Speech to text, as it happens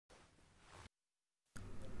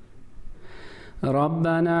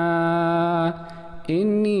ربنا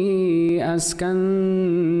إني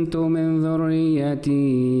أسكنت من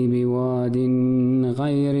ذريتي بواد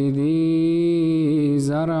غير ذي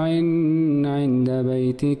زرع عند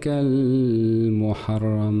بيتك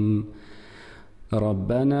المحرم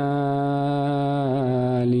ربنا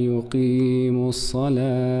ليقيموا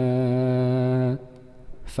الصلاة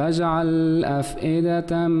فاجعل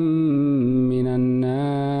أفئدة من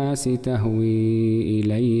الناس تهوي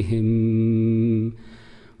إليهم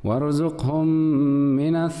وارزقهم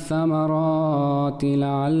من الثمرات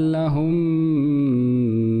لعلهم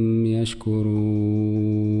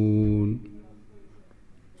يشكرون.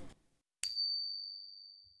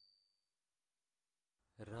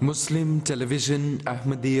 Muslim Television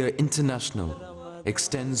Ahmadiyya International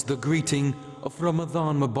extends the greeting of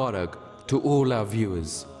Ramadan Mubarak to all our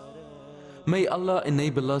viewers. May Allah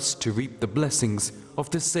enable us to reap the blessings of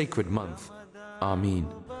this sacred month. Ameen.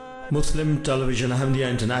 Muslim television Ahmadiyya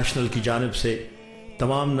international की जानिब से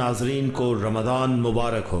तमाम नाजरीन को रमज़ान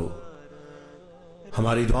मुबारक हो।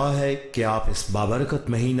 हमारी दुआ है कि आप इस बाबरकत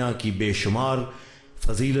महीना की बेशुमार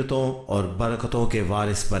फजीलतों और बरकतों के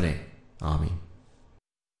वारिस बने। आमीन।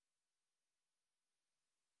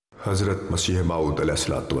 हज़रत मसीह माऊद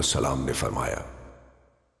अलैहिस्सलाम ने फरमाया,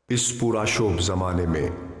 इस पूरा शोभ ज़माने में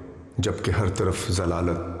जबकि हर तरफ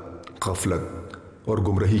ज़लालत, गफलत और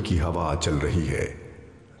गुमराही की हवा चल रही है,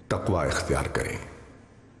 तक़वा इख्तियार करें।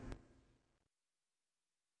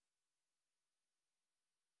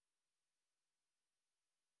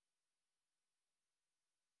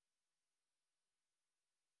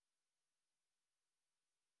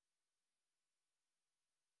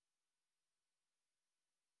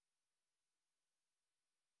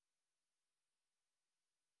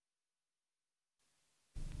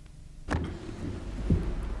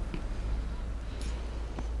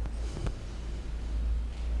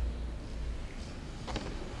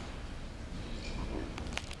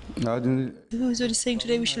 Who's saying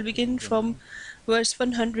today we shall begin from verse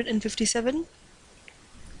 157,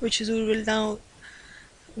 which is we will now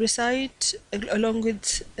recite along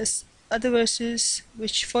with other verses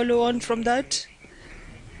which follow on from that.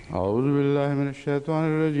 أعوذ بالله من الشيطان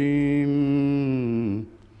الرجيم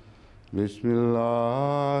بسم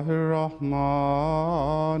الله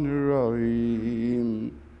الرحمن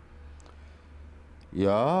الرحيم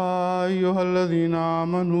يا أيها الذين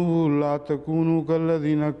آمنوا لا تكونوا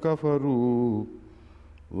كالذين كفروا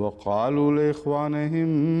وقالوا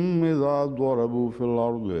لإخوانهم إذا ضربوا في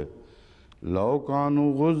الأرض لو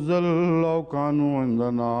كانوا غزا لو كانوا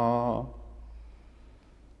عندنا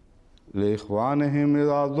لإخوانهم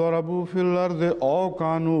إذا ضربوا في الأرض أو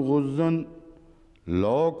كانوا غزا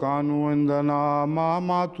لو كانوا عندنا ما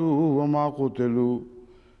ماتوا وما قتلوا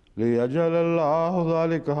ليجعل الله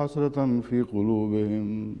ذلك حسرة في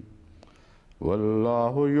قلوبهم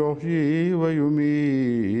والله يحيي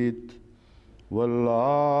ويميت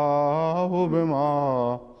والله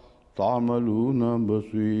بما تعملون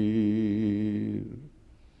بصير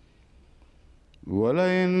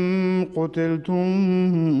ولئن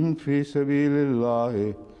قتلتم في سبيل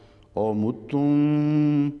الله أو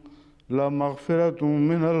متم لمغفرة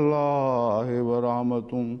من الله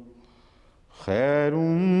ورحمة خير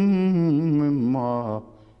مما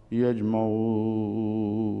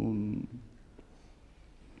يجمعون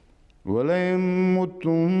ولئن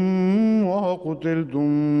متم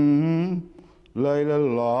وقتلتم لإلى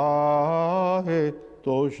الله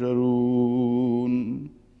تحشرون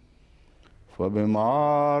فبما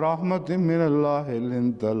رحمة من الله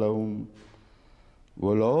لنت لهم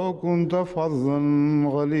ولو كنت فظا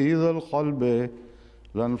غليظ القلب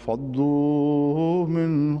لانفضوا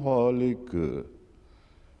من حولك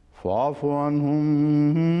فاعف عنهم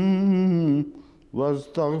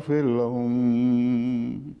واستغفر لهم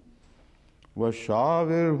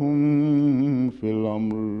وشاورهم في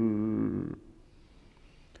الأمر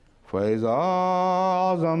فإذا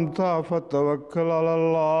عزمت فتوكل على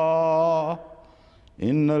الله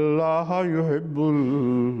إن الله يحب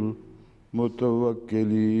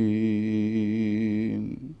المتوكلين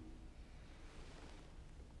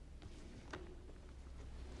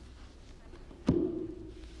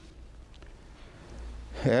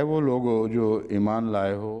है वो लोगो जो ईमान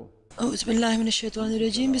लाए हो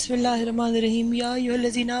Bismillahirrahmanirrahim. Bismillahirrahmanirrahim. Ya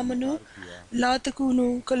ayyuhallazina amanu la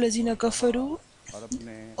takunu kallazina kafaru.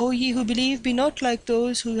 O ye who believe, be not like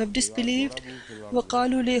those who have disbelieved.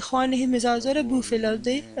 وَقَالُوا لِإِخْوَانِهِمْ إِذَا ضَرَبُوا فِي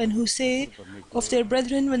الْأَرْضِ, and who say of their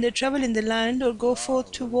brethren when they travel in the land or go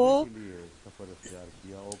forth to war,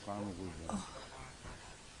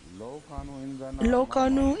 لَوْ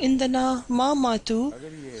كَانُوا إِنْدَنَا مَا مَاتُوا,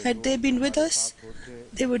 had they been with us,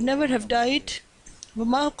 they would never have died.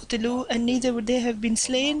 وَمَا قُتِلُوا, and neither would they have been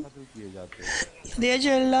slain.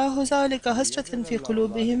 لِيَجْعَلَ اللَّهُ ذَلِكَ حَسْرَةً فِي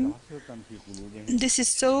قُلُوبِهِمْ. This is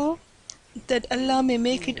so that Allah may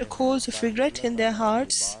make it a cause of regret in their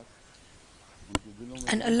hearts.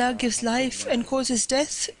 And Allah gives life and causes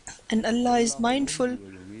death, and Allah is mindful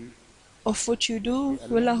of what you do.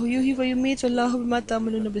 وَاللَّهُ يُحْيِي وَيُمِيتُ وَاللَّهُ بِمَا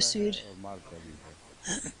تَعْمَلُونَ بَصِيرٌ.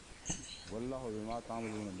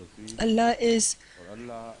 Allah is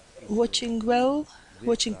watching well,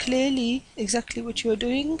 watching clearly exactly what you are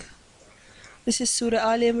doing. This is Surah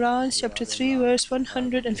Aale-Imraan, chapter 3, verse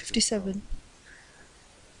 157.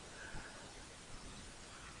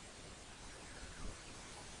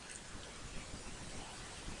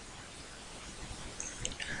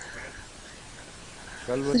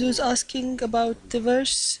 He was asking about the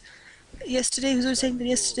verse yesterday. Huzur was saying that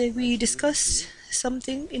yesterday we discussed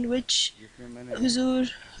something in which Huzur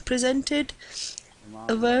presented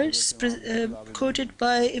a verse quoted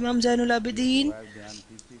by Imam Zainul Abidin.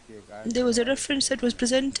 There was a reference that was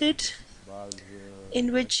presented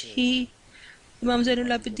in which Imam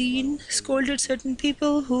Zainul Abidin scolded certain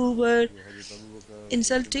people who were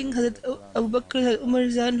insulting Hazrat Abu Bakr, Hazrat Umar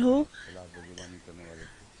Zanho.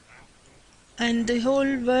 And the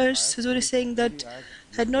whole verse, Huzur is saying that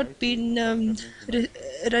had not been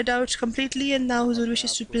read out completely, and now Huzur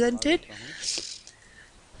wishes to present it.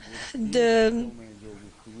 The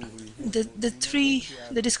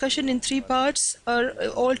discussion in three parts are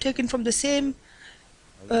all taken from the same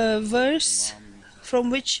verse,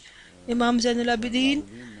 from which Imam Zainul Abidin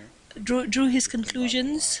drew his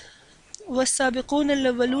conclusions. والسابقون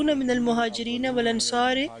الأولون من المهاجرين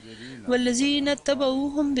والأنصار والذين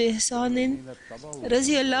اتبعوهم بإحسان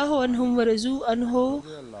رضي الله عنهم ورضوا عنه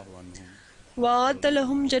وأعد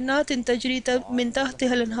لهم جنات تجري من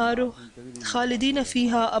تحتها الأنهار خالدين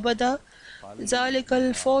فيها أبدا ذلك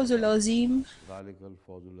الفوز العظيم.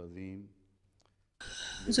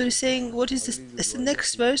 So he's saying, what is this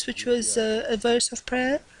next verse, which was a verse of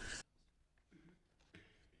prayer?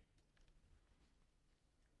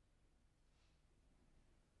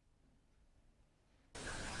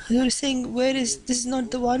 You're saying, where is this? Is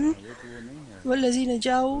not the one. وَالَّذِينَ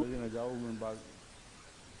جَاءُوا.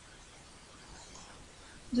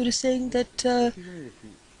 You're saying that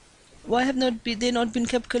why have they not been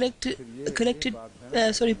kept put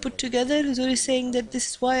together? You're saying that this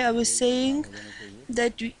is why I was saying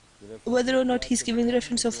that whether or not he's giving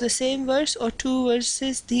reference of the same verse or two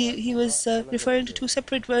verses, he was referring to two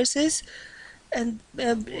separate verses, and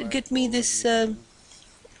get me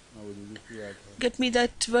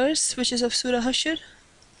that verse which is of Surah Hashr.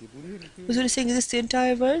 Huzur is saying, is this the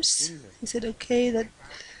entire verse? He said, okay, that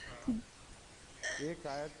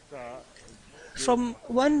from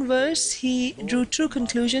one verse he drew two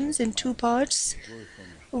conclusions in two parts,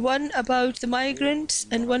 one about the migrants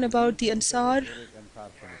and one about the Ansar,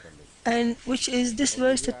 and which is this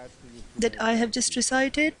verse that I have just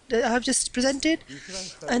recited, that I have just presented.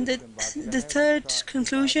 And the third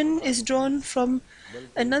conclusion is drawn from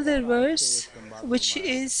another verse, which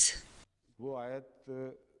is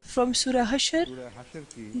from Surah Hashr.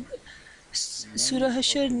 Surah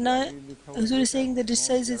Hashr 9. Huzur is saying that it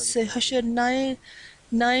says it's Hashr 9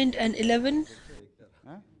 and 11.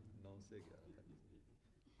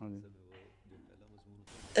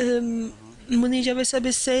 Muni Jabir Sahib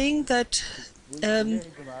is saying that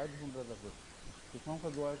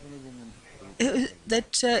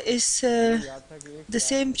is the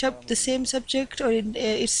same subject, or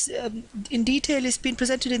it's in detail is being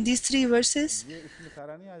presented in these three verses.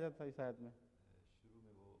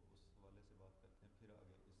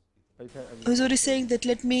 Huzur is saying that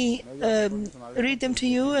let me read them to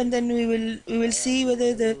you, and then we will see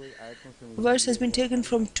whether the verse has been taken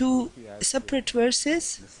from two separate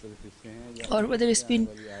verses, or whether it's been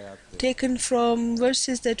taken from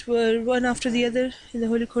verses that were one after the other in the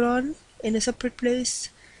Holy Quran in a separate place.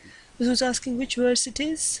 Huzur was asking which verse it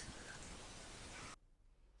is.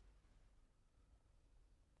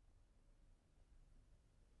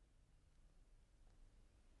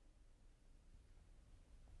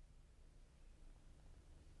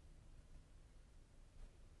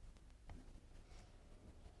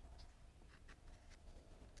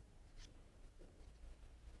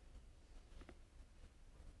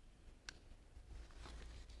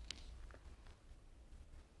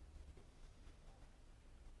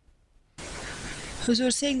 Huzur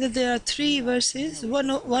was saying that there are three verses,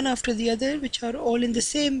 one after the other, which are all in the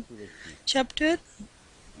same chapter,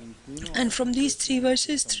 and from these three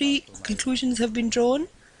verses, three conclusions have been drawn.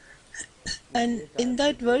 And in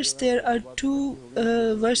that verse, there are two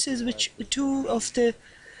verses, which two of the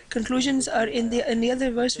conclusions are in the other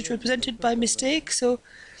verse which were presented by mistake. So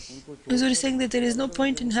Huzur is saying that there is no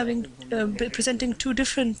point in having presenting two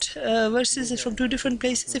different verses from two different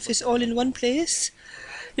places if it's all in one place.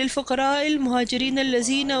 للفقراء المهاجرين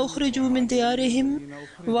الذين أخرجوا من ديارهم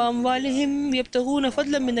وأموالهم يبتغون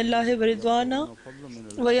فضلا من الله ورضوانا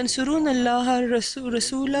وينصرون الله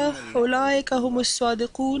رسوله أولئك هم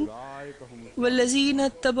الصادقون والذين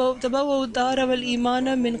تبوأوا الدار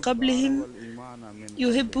والإيمان من قبلهم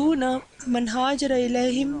يحبون من هاجر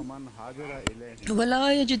إليهم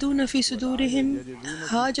ولا يجدون في صدورهم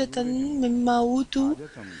حاجة مما أوتوا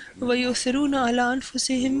ويؤثرون على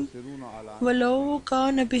أنفسهم ولو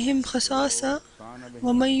كان بهم خصاصة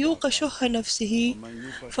ومن يوق شح نفسه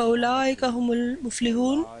فأولئك هم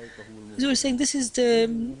المفلحون. So we're saying this is the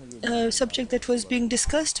subject that was being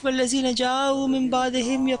discussed. وَالَّذِينَ جَاءُوا مِن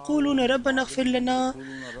بَعْدِهِمْ يَقُولُونَ رَبَّنَا اغْفِرْ لَنَا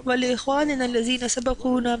وَلِإِخْوَانِنَا الَّذِينَ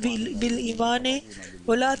سَبَقُونَا بِالْإِيمَانِ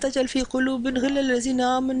وَلَا تَجْعَلْ فِي قُلُوبِنَا غِلًّا لِلَّذِينَ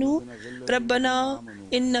آمَنُوا رَبَّنَا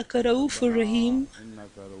إِنَّكَ رَءُوفٌ رَحِيمٌ.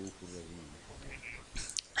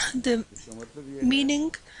 The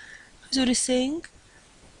meaning, Huzur is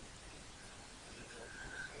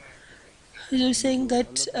saying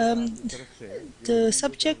that the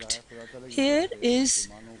subject here is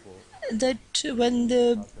that when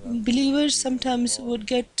the believers sometimes would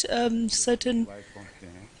get certain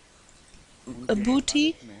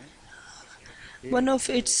booty, one of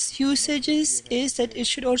its usages is that it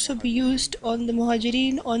should also be used on the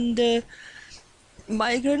muhajirin, on the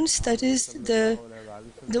migrants, that is the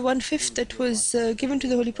 1/5 that was given to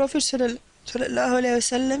the Holy Prophet sallallahu alaihi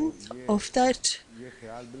wasallam. Of that,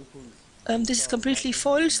 this is completely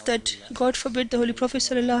false, that God forbid the Holy Prophet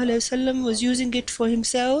ﷺ was using it for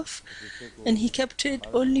himself and he kept it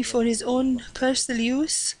only for his own personal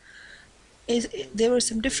use. There were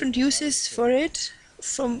some different uses for it,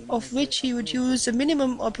 of which he would use a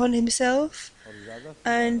minimum upon himself,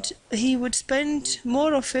 and he would spend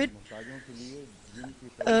more of it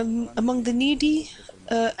among the needy,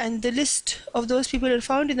 and the list of those people are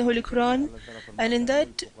found in the Holy Quran. And in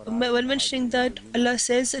that, when mentioning that, Allah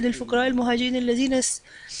says, لِلْفُقَرَاءِ الْمُهَاجِرِينَ الَّذِينَ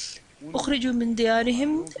أُخْرِجُوا مِنْ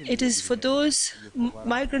دِيَارِهِمْ. It is for those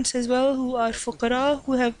migrants as well who are fuqara,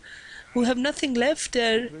 who have nothing left.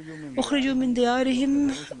 They're أُخْرِجُوا مِنْ دِيَارِهِمْ,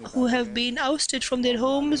 who have been ousted from their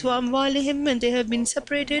homes, وَأَمْوَالِهِمْ, and they have been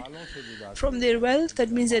separated from their wealth.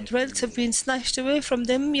 That means that wealth have been snatched away from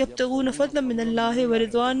them. يَبْتَغُونَ فَضْلًا مِنَ اللَّهِ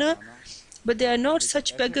وَرِضْوَانًا. But they are not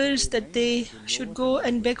such beggars that they should go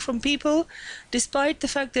and beg from people, despite the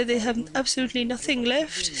fact that they have absolutely nothing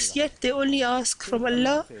left. Yet they only ask from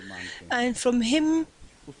Allah, and from Him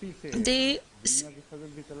they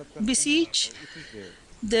beseech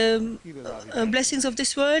the blessings of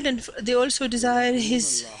this world, and they also desire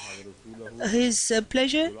His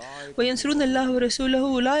pleasure. وَيَنْصُرُونَ اللَّهَ وَرَسُولَهُ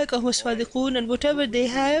أُولَٰئِكَ هُمُ الصَّادِقُونَ. And whatever they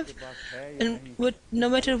have, and no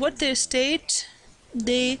matter what their state,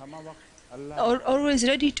 they are always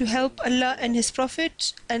ready to help Allah and His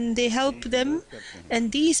Prophet, and they help them.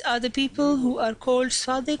 And these are the people who are called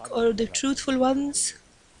Sadiq, or the truthful ones.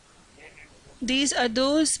 These are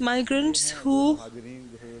those migrants who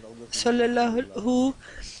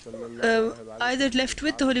either left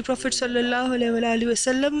with the Holy Prophet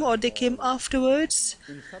ﷺ, or they came afterwards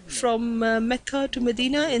from Mecca to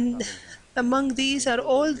Medina. And among these are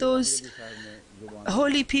all those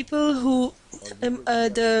holy people who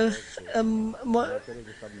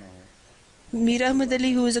Mir Ahmad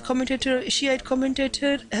Ali, who is a commentator, Shiite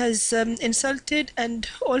commentator, has insulted, and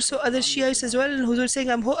also other Shiites as well. And Huzur saying,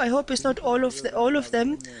 I hope it's not all of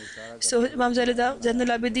them. So Imam Zain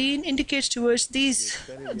al-Abidin indicates towards this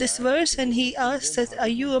verse, and he asks that, are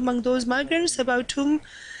you among those migrants about whom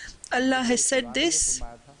Allah has said this?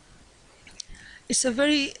 It's a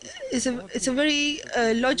very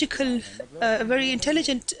logical, very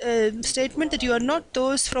intelligent statement, that you are not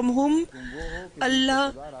those from whom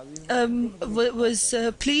Allah was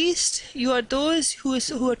pleased. You are those who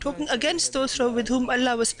are talking against those with whom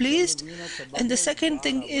Allah was pleased. And the second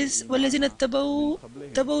thing is, وَالَّذِينَ تَبَوَّأُوا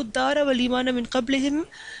الدَّارَ وَالْإِيمَانَ مِنْ قَبْلِهِمْ.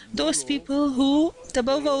 Those people who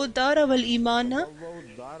تَبَوَّأُوا الدَّارَ وَالْإِيمَانَ,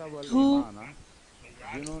 who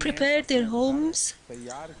prepared their homes,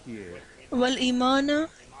 wal-imana,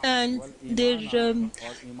 and their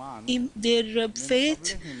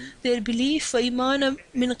faith, their belief, wa-imana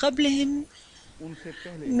min qablihim,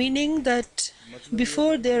 meaning that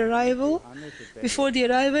before the arrival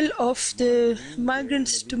of the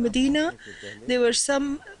migrants to Medina, there were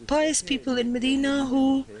some pious people in Medina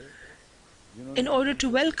who, in order to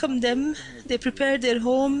welcome them, they prepared their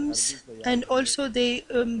homes, and also they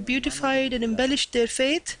beautified and embellished their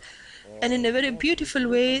faith. and in a very beautiful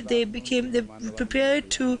way they prepared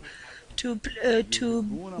to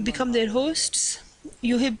become their hosts.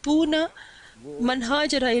 Yuhibbuna man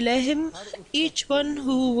hajara ilayhim, each one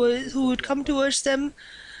who would come towards them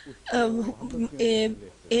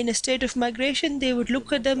in a state of migration, they would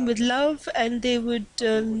look at them with love, and they would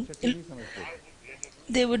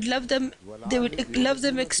love them. They would love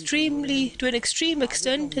them extremely, to an extreme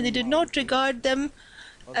extent, and they did not regard them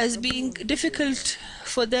as being difficult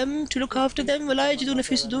for them to look after them. وَلَا يَجِدُونَ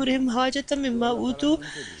فِي صُدُورِهِمْ حَاجَةً مِمَّا أُوتُوا,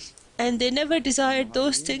 and they never desired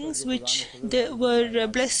those things which they were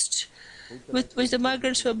blessed with, which the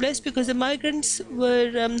migrants were blessed, because the migrants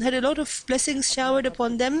had a lot of blessings showered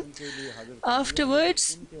upon them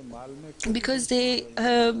afterwards, because they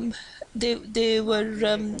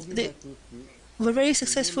were very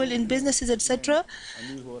successful in businesses, etc.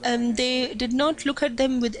 And they did not look at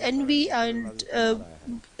them with envy, and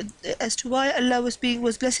as to why Allah was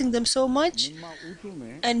blessing them so much.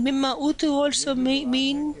 And mimma utu also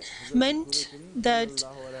meant that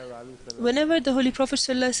whenever the Holy Prophet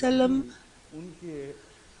ﷺ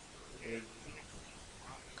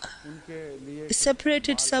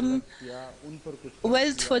separated some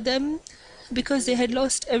wealth for them because they had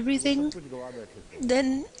lost everything,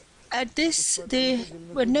 then at this they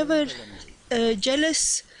were never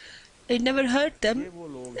jealous. It never hurt them.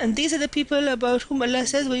 And these are the people about whom Allah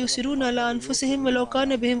says, وَيُسِرُونَ عَلَىٰ أَنفُسِهِمْ وَلَوْ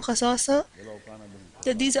كَانَ بِهِمْ خَصَاصَةٌ,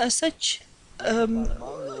 that these are such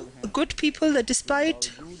good people that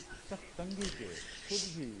despite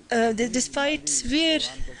severe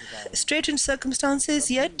straitened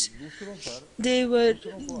circumstances, yet they were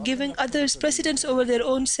giving others precedence over their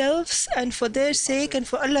own selves, and for their sake and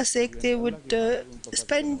for Allah's sake they would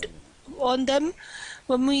spend on them.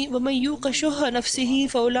 وَمَنْ يُوقَ شُحَّ نَفْسِهِ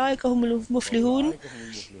فَأُولَٰئِكَ هُمُ الْمُفْلِحُونَ.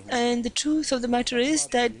 And the truth of the matter is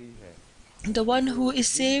that the one who is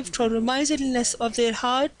saved from the miserliness of his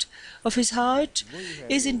heart,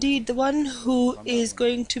 is indeed the one who is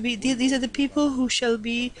going to be. These are the people who shall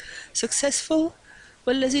be successful.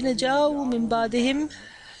 وَالَّذِينَ جَاءُوا مِنْ بَعْدِهِمْ.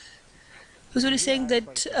 Huzur is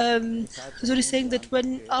saying that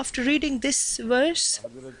when after reading this verse,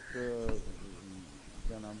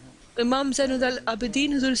 Imam Zainul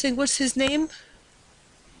al-Abidin, Huzur is saying, what's his name?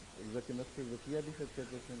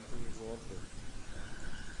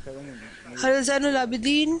 Hazrat Zainul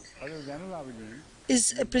al-Abidin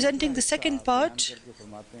is presenting the second part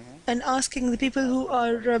and asking the people who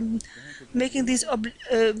are making these who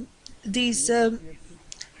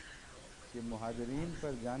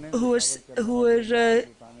were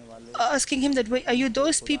asking him that, are you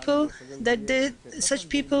those people, that such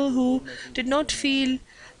people who did not feel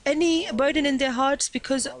any burden in their hearts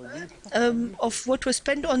because of what was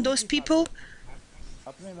spent on those people,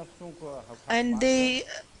 and they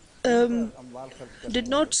did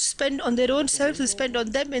not spend on their own selves, they spent on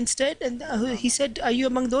them instead. And he said, are you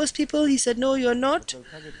among those people? He said, no, you're not.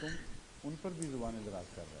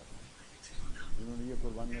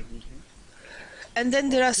 And then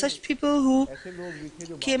there are such people who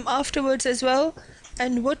came afterwards as well.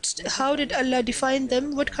 And how did Allah define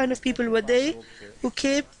them? What kind of people were they who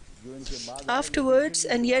came afterwards,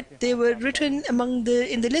 and yet they were written in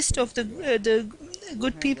the list of the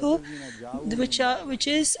good people, which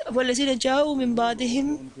is وَالَّذِينَ جَاءُوا مِنْ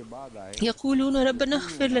بَعْدِهِمْ يَقُولُونَ رَبَّنَا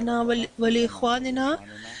اغْفِرْ لَنَا وَلِإِخْوَانِنَا.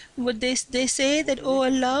 What they say that, oh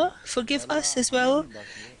Allah, forgive us as well,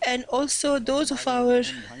 and also those of our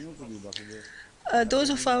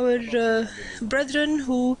brethren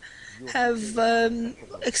who have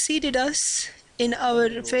exceeded us in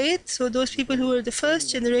our faith. So those people who were the first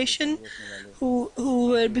generation, who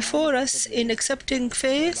were before us in accepting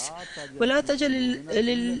faith. وَلَا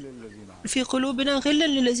تَجْعَلْ فِي قُلُوبِنَا غِلًّا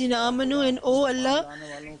لِلَّذِينَ آمَنُوا. And oh Allah,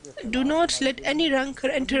 do not let any rancor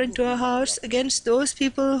enter into our hearts against those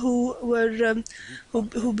people who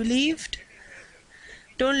who believed.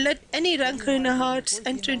 Don't let any rancor in our hearts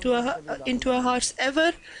enter into our hearts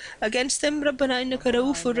ever against them. رَبَّنَا إِنَّكَ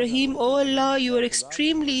رَءُوفٌ رَحِيمٌ. Oh Allah, you are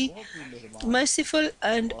extremely merciful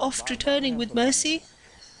and oft returning with mercy.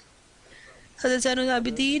 Hazrat Zainul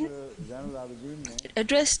Abidin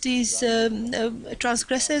addressed these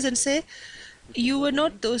transgressors and say, you were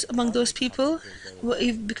not among those people,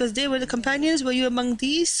 because they were the companions. Were you among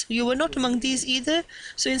these? You were not among these either.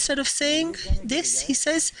 So instead of saying this, he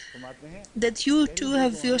says that you too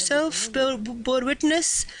have yourself bore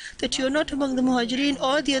witness that you are not among the Muhajirin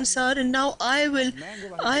or the Ansar, and now I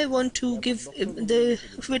want to give bear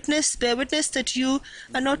witness that you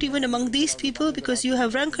are not even among these people, because you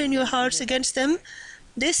have rancor in your hearts against them.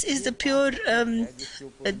 This is the pure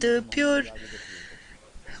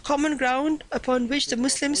common ground upon which the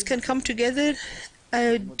Muslims can come together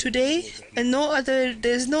today, and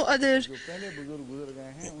there's no other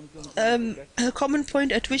common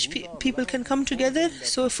point at which people can come together.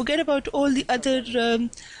 So forget about all the other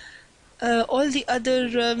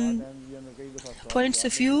points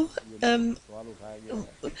of view.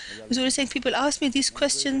 So saying people ask me these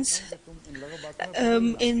questions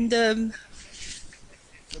in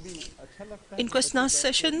question answer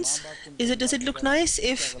sessions. Does it look nice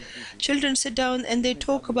if children sit down and they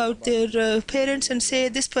talk about their parents and say,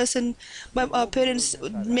 this person, our parents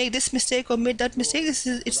made this mistake or made that mistake?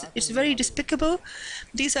 It's very despicable.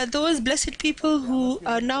 These are those blessed people who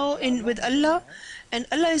are now with Allah, and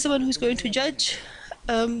Allah is the one who's going to judge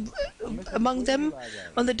among them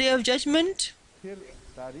on the day of judgment.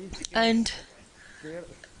 And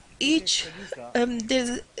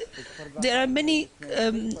there are many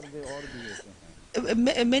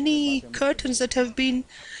curtains that have been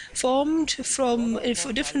formed from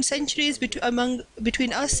for different centuries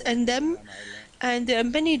between us and them, and there are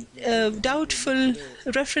many doubtful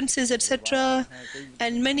references, etc.,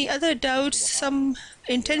 and many other doubts, some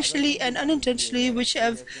intentionally and unintentionally, which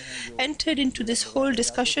have entered into this whole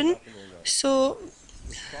discussion. So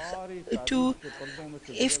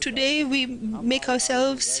if today we make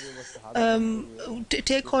ourselves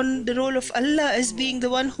take on the role of Allah as being the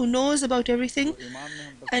one who knows about everything,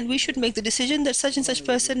 and we should make the decision that such and such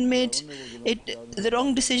person made the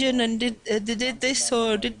wrong decision and did this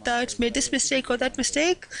or did that, made this mistake or that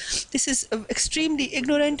mistake, this is extremely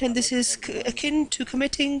ignorant, and this is akin to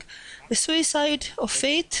committing the suicide of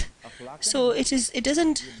faith. So it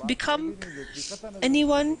doesn't become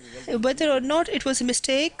anyone, whether or not it was a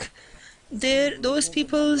mistake. Those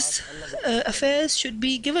people's affairs should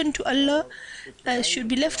be given to Allah, should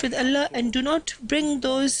be left with Allah, and do not bring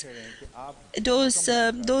those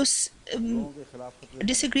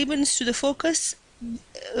disagreements to the focus.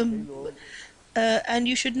 And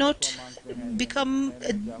you should not become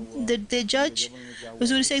the judge.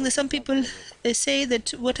 Huzur is saying that some people say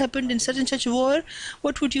that what happened in such and such war,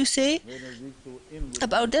 what would you say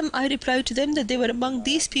about them? I reply to them that they were among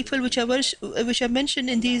these people which are mentioned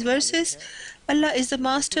in these verses. Allah is the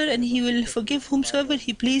master, and He will forgive whomsoever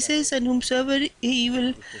He pleases, and whomsoever He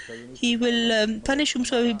will punish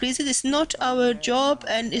whomsoever He pleases. It's not our job,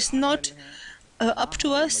 and it's not up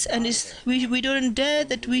to us, and we don't dare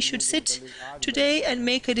that we should sit today and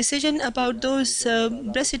make a decision about those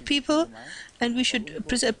blessed people, and we should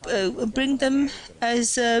bring them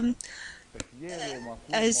as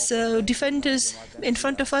defenders in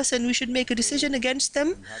front of us, and we should make a decision against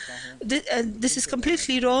them. This is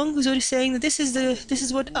completely wrong. Huzur is saying that this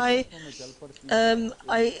is what I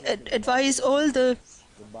advise all the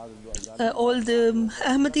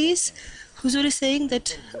Ahmadis. Huzur is saying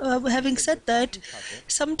that, having said that,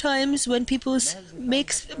 sometimes when people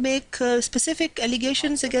make specific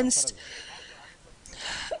allegations against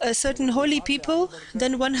certain holy people,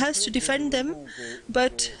 then one has to defend them.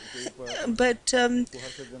 But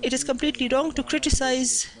it is completely wrong to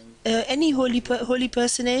criticize any holy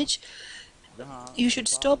personage. You should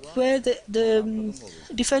stop where the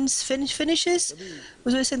defense finishes.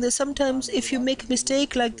 Huzur is saying that sometimes if you make a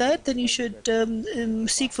mistake like that, then you should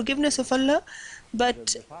seek forgiveness of Allah.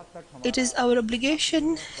 But it is our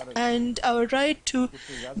obligation and our right to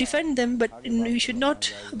defend them, but we should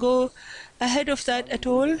not go ahead of that at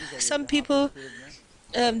all. Some people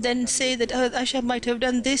then say that Aisha might have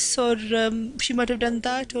done this, or she might have done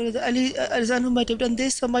that, or Aale-Imraan might have done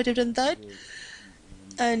this or might have done that,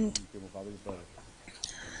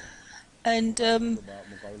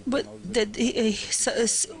 but that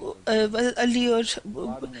Ali or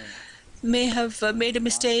may have made a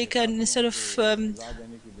mistake, and instead of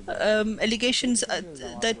allegations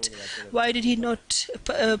that why did he not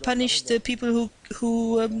punish the people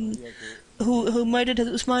who murdered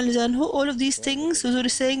Usman Zanhu, all of these things. Huzur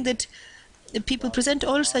is saying that people present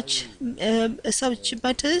all such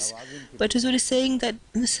matters, but Huzur is saying that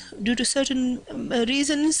due to certain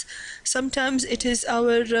reasons, sometimes it is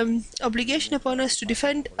our obligation upon us to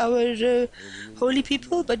defend our holy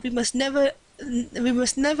people, but we must never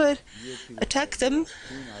attack them.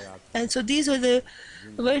 And so these are the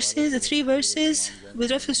verses, the three verses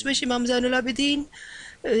with reference to which Imam Zainul Abidin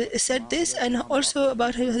said this, and also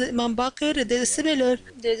about Imam Baqir. There's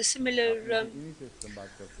a similar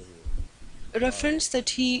reference that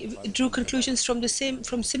he drew conclusions from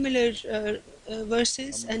similar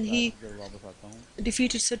verses, and he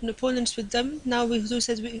defeated certain opponents with them. Now Huzur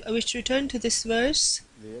says, I wish to return to this verse.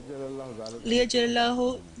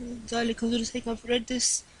 Liyajallahu dhalik. Huzur is saying, I've read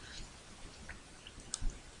this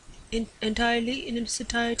entirely, in its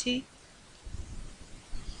entirety.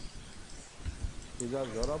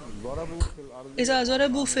 إذا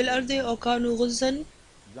ضربوا في الأرض أو كانوا غزا.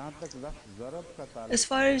 As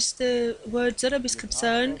far as the word zarab is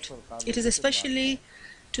concerned, it is especially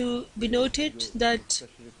to be noted that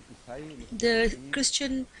the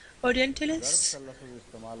Christian Orientalists,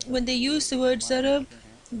 when they use the word zarab,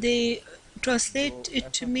 they translate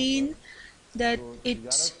it to mean that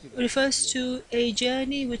it refers to a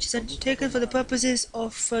journey which is undertaken for the purposes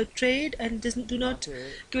of trade and do not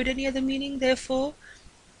give it any other meaning. Therefore,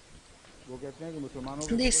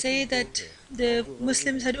 they say that the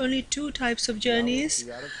Muslims had only two types of journeys.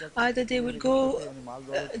 Either they would go,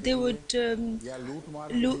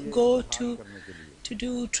 go to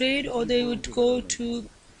do trade, or they would go to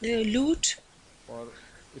loot,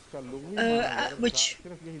 which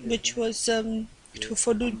was to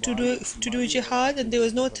do jihad, and there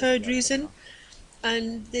was no third reason.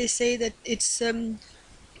 And they say that its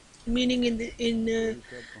meaning in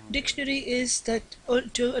dictionary is that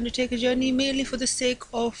to undertake a journey merely for the sake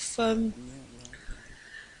of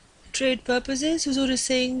trade purposes. Huzur is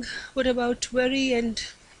saying, what about worry and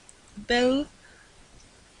bell?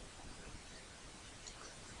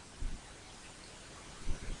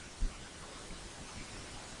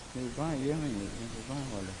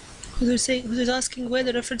 Huzur is asking where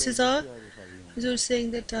the references are. Huzur is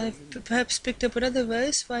saying that I have perhaps picked up another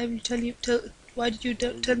verse. Why did you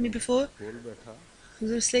tell me before?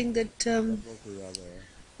 Huzur is saying that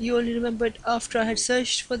you only remembered after I had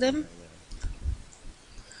searched for them.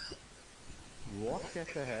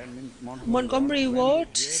 Montgomery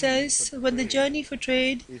Watt says when the journey for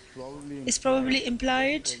trade is probably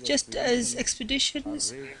implied just as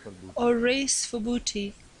expeditions or race for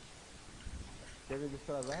booty.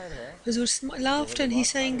 Huzur laughed and he's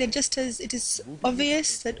saying that just as it is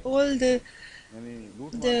obvious that all the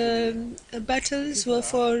battles were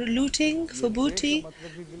for looting, for booty,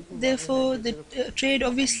 therefore the trade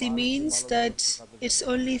obviously means that it's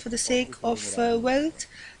only for the sake of wealth,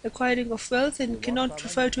 acquiring of wealth, and cannot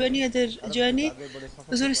refer to any other journey.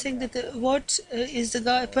 Huzur is saying that what is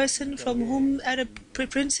the person from whom Arab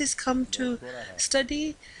princes come to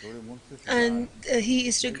study, and he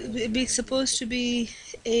is supposed to be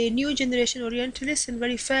a new generation Orientalist and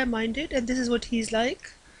very fair-minded, and this is what he's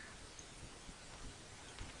like.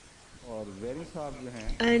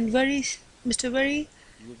 And Mr. Very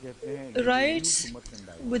writes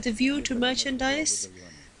with a view to merchandise.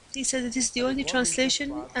 He said that this is the only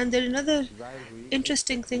translation, and there is another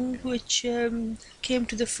interesting thing which came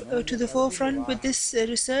to the forefront with this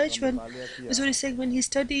research when Huzur is saying when he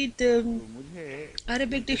studied the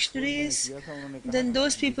Arabic dictionaries, then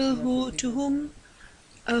those people to whom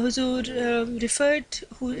Huzur referred,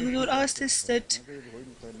 Huzur asked us that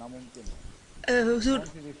Huzur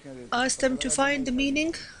asked them to find the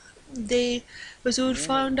meaning. Huzur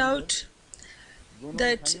found out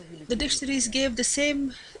that the dictionaries gave the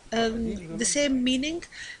same meaning,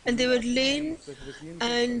 and they were lane,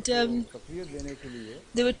 and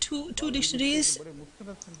there were two dictionaries,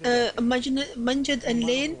 Manjad and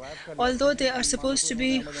Lane. Although they are supposed to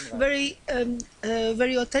be very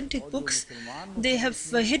authentic books, they have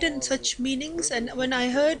hidden such meanings. And when I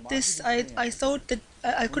heard this, I thought that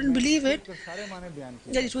I couldn't believe it,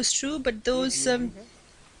 that it was true. But those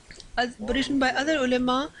written by other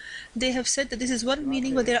ulama, they have said that this is one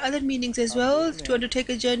meaning, but there are other meanings as well, to undertake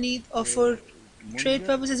a journey or for trade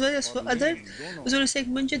purposes as well as for other. Huzur is saying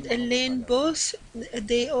Munjid and Lane both,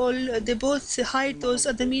 they both hide those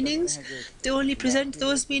other meanings. They only present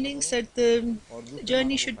those meanings that the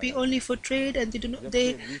journey should be only for trade, and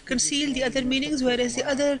they conceal the other meanings, whereas the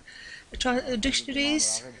other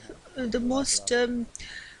dictionaries, the most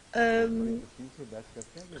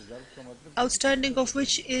outstanding of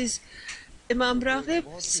which is Imam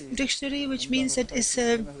Raghib's dictionary, which means that it's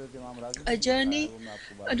a journey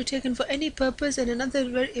undertaken for any purpose. And another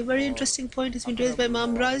very interesting point has been raised by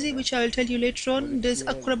Imam Razi, which I will tell you later on. There's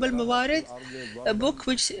Aqrab al-Mawarid, a book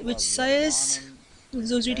which says,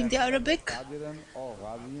 those reading the Arabic,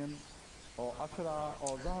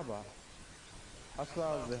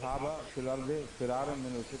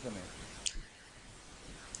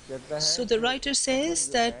 so the writer says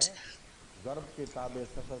that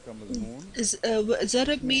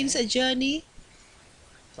Zarab means a journey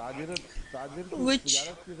which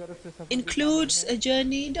includes a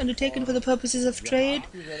journey undertaken for the purposes of trade,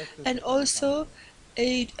 and also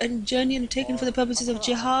a journey undertaken for the purposes of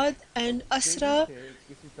jihad, and asra,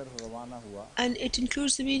 and it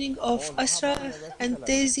includes the meaning of asra and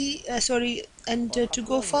tezi, to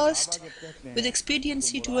go fast with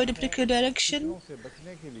expediency toward a particular direction.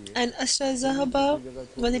 And asra zahaba,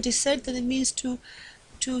 when it is said, then it means to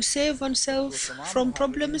to save oneself from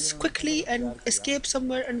problems quickly and escape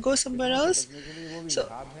somewhere and go somewhere else.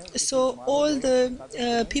 So all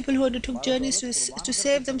the people who undertook journeys to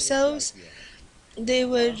save themselves, they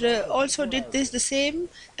were also did this the same,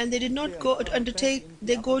 and they did not go to undertake.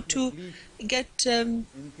 They go to get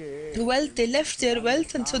wealth. They left their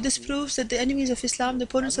wealth, and so this proves that the enemies of Islam, the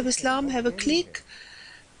opponents of Islam, have a clique,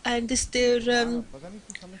 and this their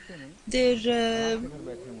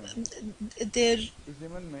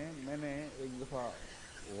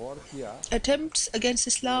attempts against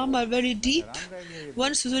Islam are very deep.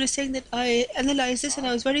 Once Huzur is saying that I analyzed this and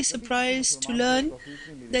I was very surprised to learn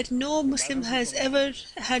that no Muslim has ever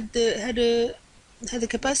had the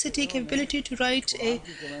capacity, capability to write a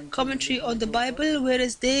commentary on the Bible,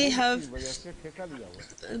 whereas they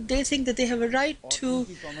think that they have a right to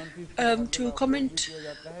comment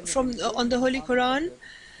on the Holy Quran,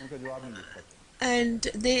 and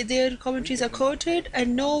their commentaries are quoted,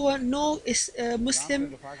 and no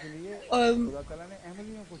Muslim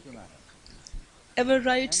ever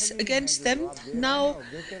writes against them. Now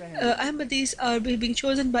Ahmadis are being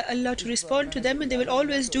chosen by Allah to respond to them, and they will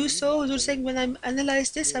always do so. Huzur saying, when I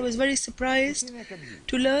analyzed this, I was very surprised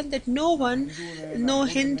to learn that no one, no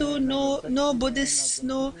Hindu, no Buddhists,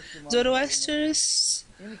 no Zoroastrians,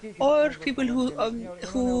 or people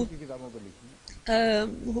who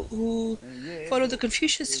follow the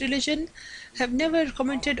Confucius religion have never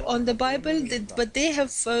commented on the Bible, but they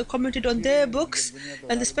have commented on their books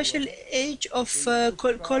and the special age of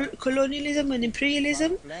colonialism and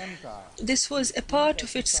imperialism. This was a part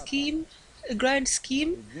of its scheme, a grand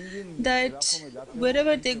scheme, that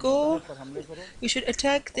wherever they go, you should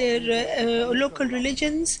attack their local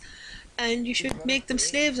religions, and you should make them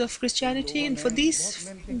slaves of Christianity. And for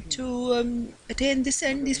these, to attain this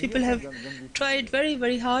end, these people have tried very,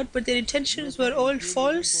 very hard, but their intentions were all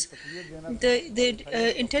false. Their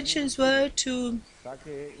intentions were to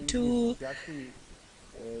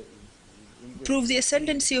prove the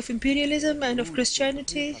ascendancy of imperialism and of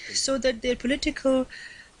Christianity, so that their political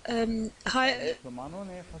height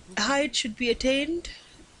should be attained.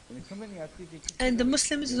 And the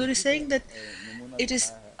Muslims are saying that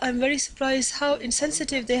I'm very surprised how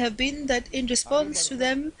insensitive they have been, that in response to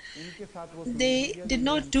them, they did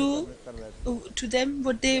not do to them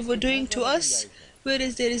what they were doing to us,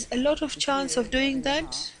 whereas there is a lot of chance of doing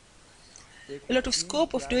that, a lot of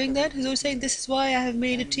scope of doing that. Huzur saying, this is why I have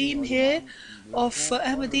made a team here of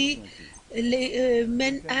Ahmadi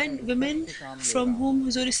men and women, from whom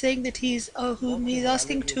Huzur is saying that whom he is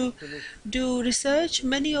asking to do research.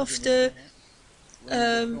 Many of the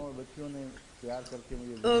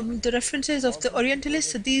references of the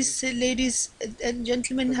Orientalists, these ladies and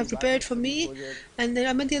gentlemen have prepared for me, and there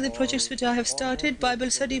are many other projects which I have started,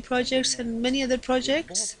 Bible study projects and many other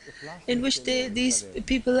projects, in which these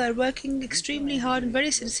people are working extremely hard and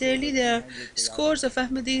very sincerely. There are scores of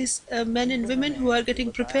Ahmadis, men and women, who are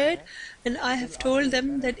getting prepared, and I have told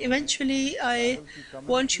them that eventually I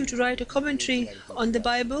want you to write a commentary on the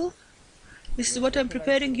Bible. This is what I'm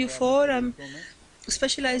preparing you for. I'm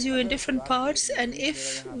specialize you in different parts, and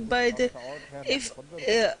if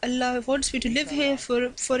Allah wants me to live here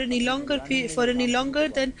for any longer,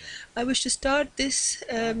 then I wish to start this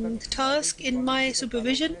task in my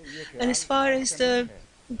supervision. And as far as the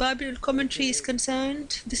Bible commentary is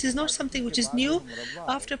concerned, this is not something which is new.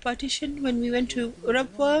 After partition, when we went to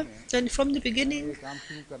Rabwa, and from the beginning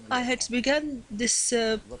I had begun this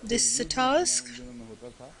task.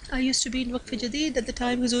 I used to be in Waqf Jadid at the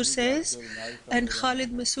time, Huzur says, and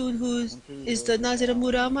Khalid Masood, who is the Nazir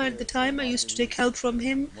Murama at the time, I used to take help from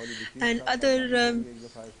him, and other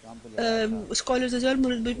scholars as well.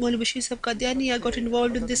 Maulana Bashir Sahib Qadiani, I got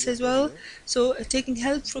involved in this as well. So taking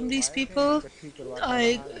help from these people,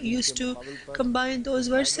 I used to combine those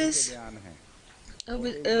verses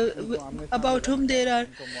about whom there are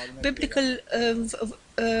biblical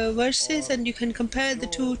verses, and you can compare the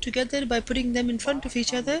two together by putting them in front of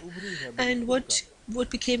each other. And what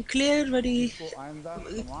became clear very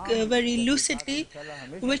lucidly,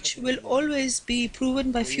 which will always be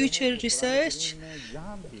proven by future research,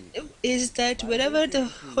 is that wherever the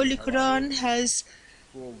Holy Quran has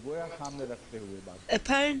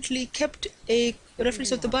apparently kept a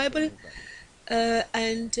reference of the Bible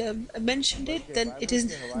and mentioned it, then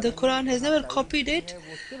the Quran has never copied it.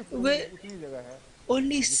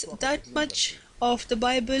 Only that much of the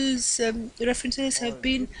Bible's references have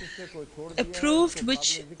been approved,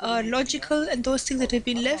 which are logical, and those things that have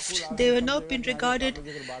been left, they have not been regarded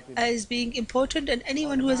as being important. And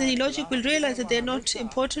anyone who has any logic will realize that they're not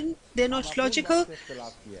important, they're not logical,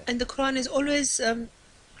 and the Quran is always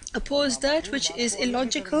oppose that which is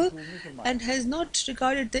illogical and has not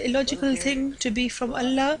regarded the illogical thing to be from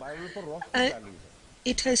Allah.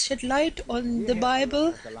 It has shed light on the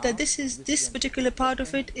Bible that this particular part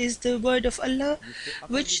of it is the word of Allah,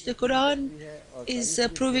 which the Quran is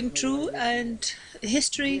proving true, and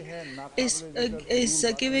history is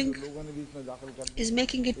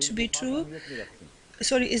making it to be true.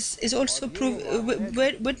 Sorry, is also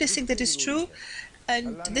witnessing that is true,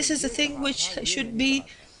 and this is the thing which should be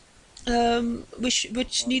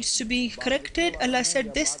which needs to be corrected. Allah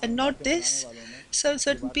said this and not this. So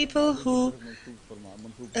certain people who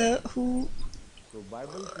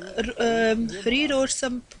rewrote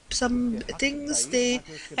some things, they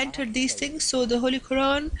entered these things. So the Holy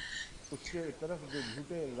Quran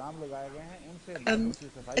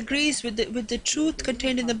agrees with the truth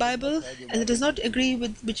contained in the Bible, and it does not agree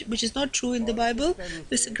with which is not true in the Bible.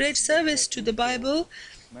 It's a great service to the Bible.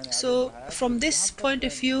 So from this point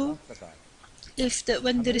of view,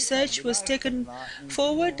 when the research was taken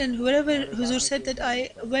forward, and wherever Huzur said that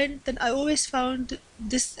I went, then I always found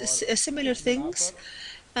this similar things,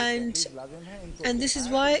 and this is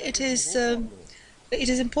why it is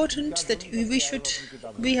important that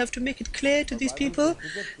we have to make it clear to these people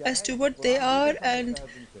as to what they are and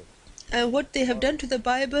what they have done to the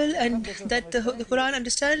Bible, and that the Quran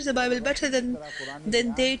understands the Bible better than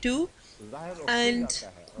they do, and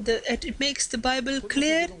it makes the Bible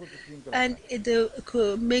clear, and it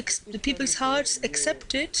makes the people's hearts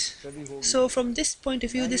accept it. So from this point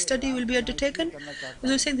of view, this study will be undertaken. I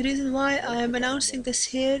was saying the reason why I am announcing this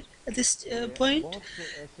here at this point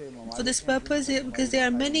for this purpose, because there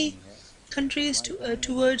are many countries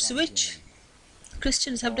towards which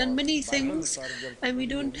Christians have done many things, and we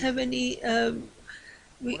don't have any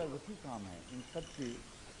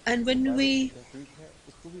and when we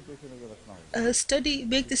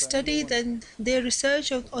make the study, then their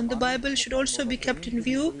research on the Bible should also be kept in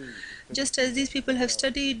view, just as these people have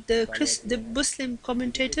studied the Muslim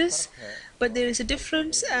commentators. But there is a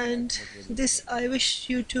difference, and this I wish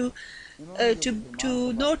you to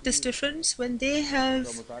note this difference. When they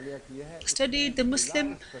have studied the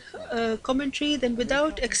Muslim commentary, then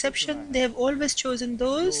without exception they have always chosen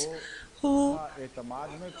those who,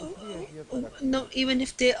 no, even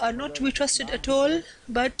if they are not to be trusted at all,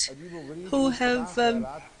 but who have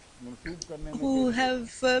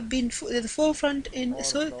been at the forefront in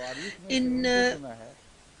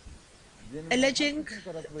alleging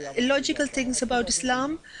illogical things about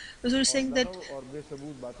Islam. Those are saying that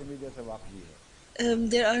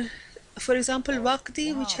there are, for example,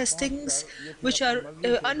 Waqti, which has things which are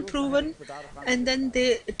unproven, and then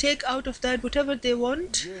they take out of that whatever they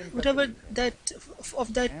want, whatever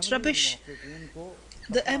of that rubbish.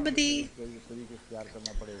 The Ahmadi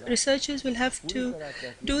researchers will have to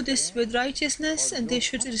do this with righteousness, and they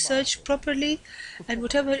should research properly, and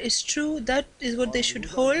whatever is true, that is what they should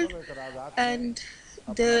hold, and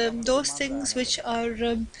those things which are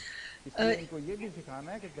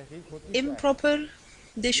improper,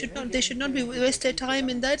 they should not be waste their time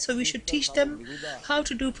in that. So we should teach them how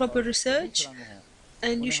to do proper research,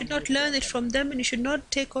 and you should not learn it from them, and you should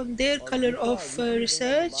not take on their color of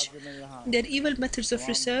research, their evil methods of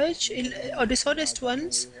research or dishonest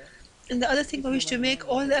ones. And the other thing I wish to make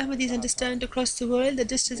all the Ahmadis understand across the world, that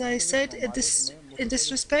just as I said in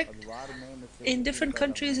this respect, in different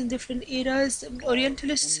countries, in different eras,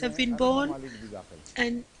 Orientalists have been born,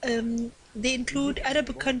 and they include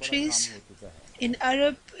Arab countries.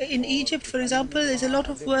 In Egypt, for example, there's a lot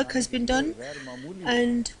of work has been done,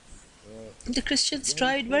 and the Christians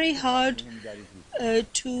tried very hard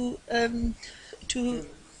to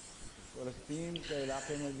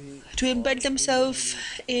embed themselves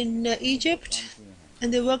in Egypt,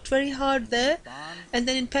 and they worked very hard there, and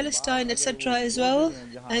then in Palestine, etc. as well.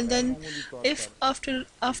 And then, if after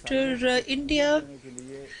India,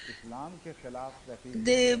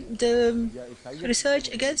 the research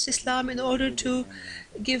against Islam in order to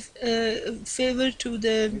give favor to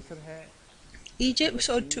the Egypt,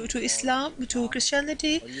 or to Islam, to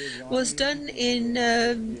Christianity, was done in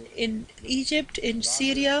Egypt, in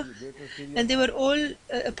Syria, and they were all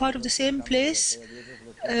a part of the same place.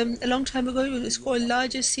 A long time ago, it was called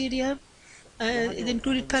Larger Syria. It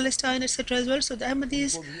included Palestine, etc. as well. So the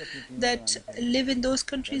Ahmadis that live in those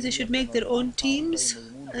countries, they should make their own teams,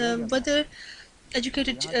 whether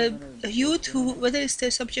educated youth, whether it's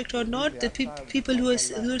their subject or not. The people who are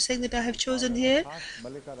saying that I have chosen here,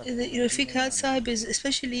 Rafiq Had Sahib is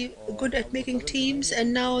especially good at making teams,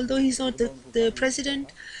 and now, although he's not the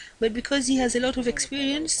president, but because he has a lot of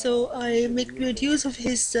experience, so I made use of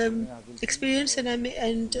his experience,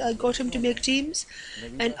 and I got him to make teams.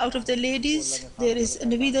 And out of the ladies, there is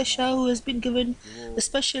Navida Shah, who has been given a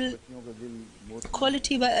special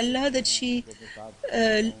quality by Allah that she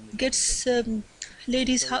gets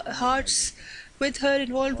ladies' hearts with her,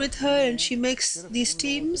 involved with her, and she makes these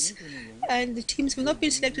teams. And the teams will not be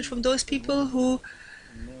selected from those people who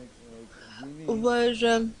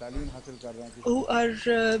are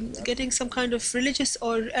getting some kind of religious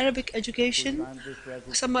or Arabic education.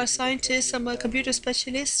 Some are scientists, some are computer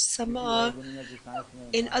specialists, some are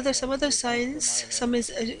in some other science, some is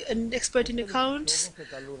an expert in accounts.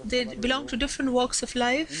 They belong to different walks of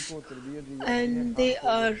life, and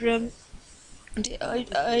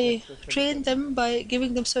I train them by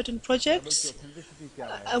giving them certain projects.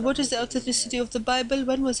 What is the authenticity of the Bible?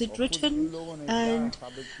 When was it written? And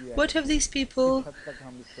what have these people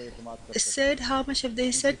said? How much have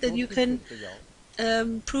they said that you can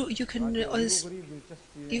prove? You can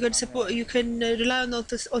rely on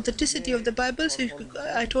the authenticity of the Bible. So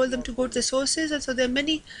I told them to go to the sources, and so there are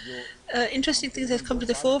many interesting things that come to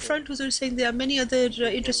the forefront. Who's saying there are many other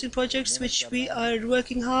interesting projects which we are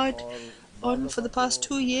working hard on for the past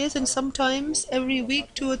 2 years, and sometimes every week,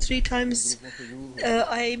 2 or 3 times,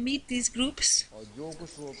 I meet these groups,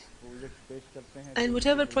 and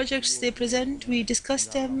whatever projects they present, we discuss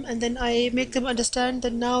them, and then I make them understand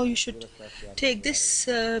that now you should take this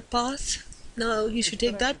path, now you should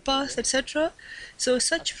take that path, etc. So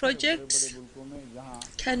such projects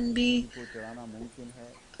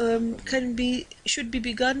should be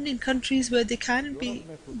begun in countries where they can be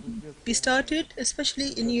started, especially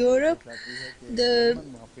in Europe.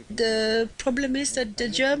 The problem is that the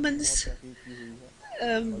Germans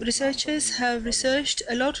researchers have researched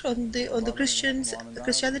a lot on the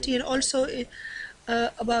Christianity, and also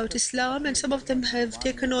about Islam, and some of them have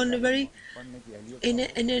taken on a very in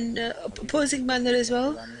an opposing manner as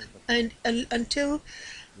well, and until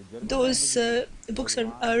those books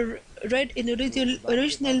are read in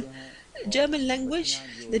original German language,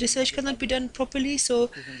 the research cannot be done properly. So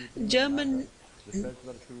German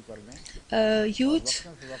youth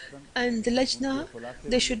and the Lajna,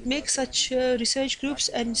 they should make such research groups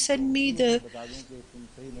and send me the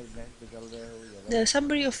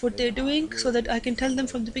summary of what they're doing, so that I can tell them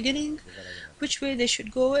from the beginning which way they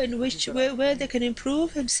should go and where they can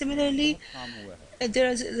improve. And similarly, there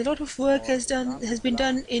is a lot of work has been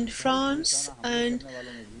done in France, and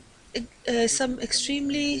some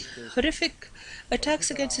extremely horrific attacks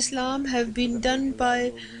against Islam have been done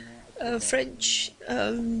by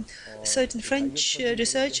certain French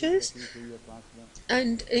researchers,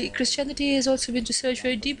 and Christianity has also been researched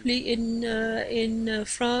very deeply in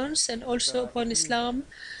France, and also upon Islam.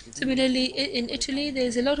 Similarly, in Italy, there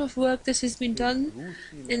is a lot of work that has been done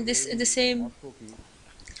in the same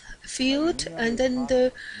field, and then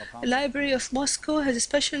the Library of Moscow has a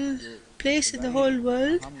special place in the whole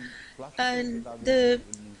world, and the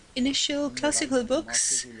initial classical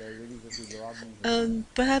books,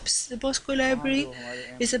 perhaps the Moscow Library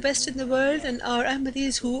is the best in the world, and our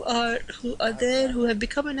Ahmadis who are there, who have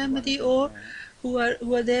become an Ahmadi, or who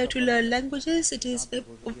are there to learn languages, it is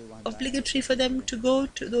obligatory for them to go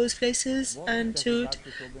to those places and to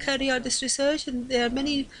carry out this research. And there are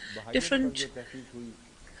many different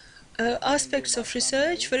aspects of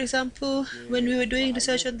research. For example, when we were doing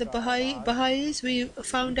research on the Baha'is, we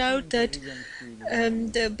found out that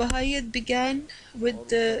the Baha'iyyat began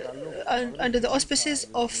with under the auspices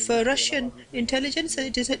of Russian intelligence, and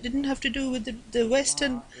it didn't have to do with the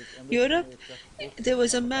Western Europe. There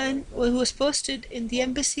was a man who was posted in the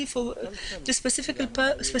embassy for the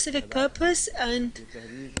specific purpose, and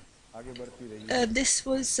this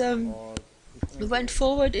was went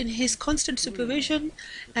forward in his constant supervision,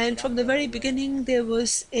 and from the very beginning there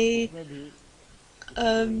was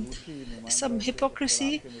some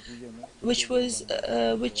hypocrisy which was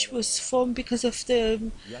formed because of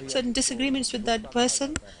the certain disagreements with that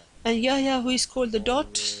person. And Yahya, who is called the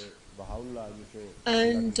Dot,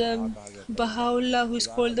 and Baha'u'llah, who is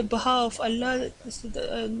called the Baha of Allah,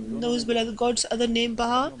 knows by God's other name,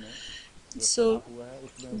 Baha. So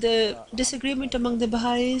the disagreement among the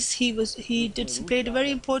Baha'is, he played a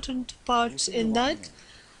very important part in that,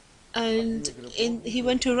 and he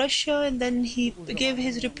went to Russia, and then he gave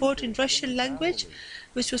his report in Russian language,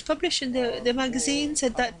 which was published in the magazines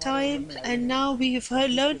at that time, and now we have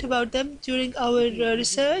learned about them during our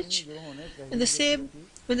research. And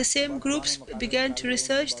when the same groups began to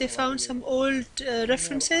research, they found some old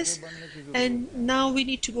references, and now we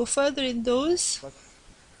need to go further in those.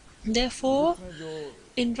 Therefore,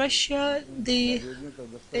 in Russia,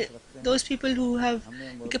 those people who have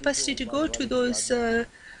the capacity to go to those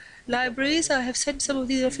libraries, I have sent some of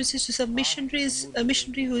these references to some missionaries. A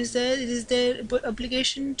missionary who is there, it is their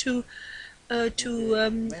obligation to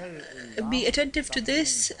be attentive to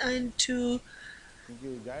this and to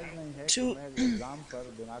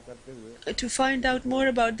to find out more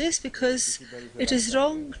about this, because it is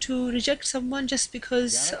wrong to reject someone just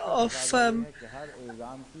because of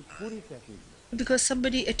because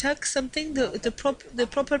somebody attacks something. The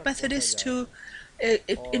proper method is to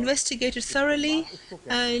investigate it thoroughly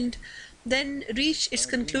and then reach its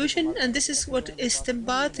conclusion. And this is what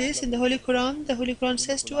istinbat is in the Holy Quran. The Holy Quran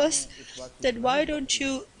says to us that why don't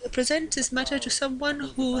you present this matter to someone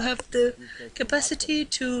who have the capacity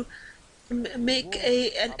to make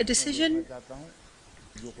a decision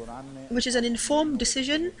which is an informed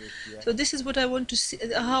decision. So this is what I want to see,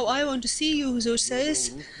 how I want to see you, Huzur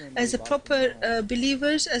says, as a proper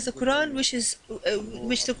believers, as the Quran which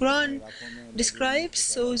the Quran describes.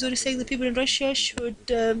 So Huzur is saying the people in Russia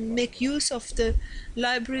should make use of the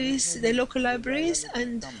libraries, their local libraries,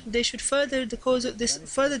 and they should further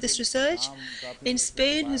this research. In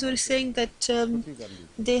Spain, Huzur is saying that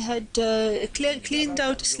they had cleaned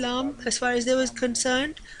out Islam as far as they were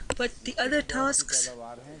concerned, but the other tasks,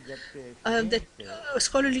 the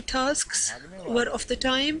scholarly tasks, were of the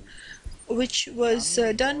time which was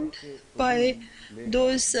done by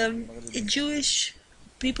those Jewish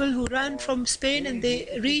people who ran from Spain, and they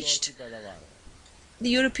reached the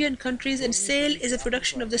European countries, and sale is a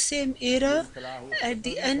production of the same era. At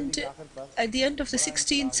the end of the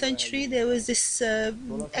 16th century, there was this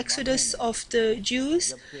exodus of the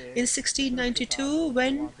Jews in 1692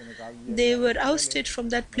 when they were ousted from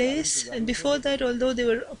that place. And before that, although there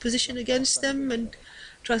were opposition against them and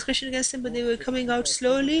transgression against them, but they were coming out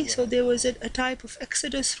slowly. So there was a type of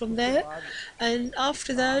exodus from there. And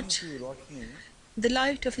after that, the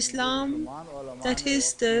light of Islam, that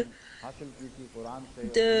is the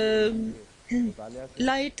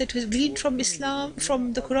light that was gleaned from Islam,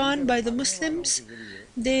 from the Quran by the Muslims,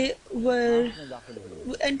 they were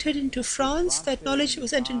entered into France. That knowledge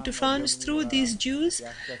was entered into France through these Jews,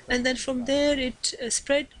 and then from there it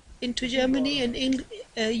spread into Germany and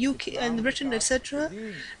UK and Britain, etc.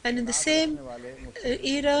 And in the same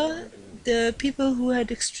era, the people who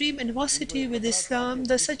had extreme animosity with Islam,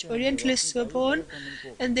 such Orientalists were born,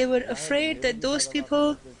 and they were afraid that those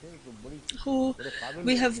people who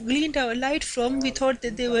we have gleaned our light from, we thought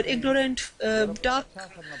that they were ignorant, dark,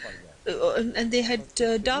 and they had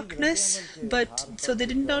darkness, but so they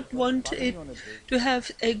did not want it to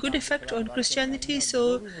have a good effect on Christianity.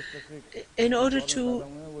 So in order to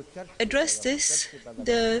address this,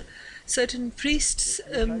 the certain priests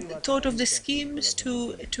thought of the schemes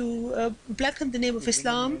to blacken the name of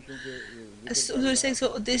Islam. So we're saying,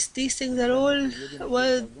 so these things are all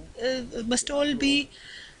must all be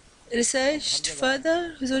researched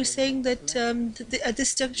further. So we're saying that at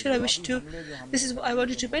this juncture, I wanted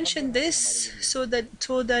to mention this so that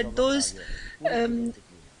those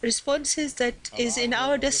responses that is in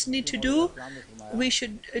our destiny to do, we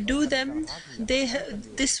should do them.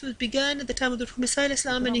 This began at the time of the Prophet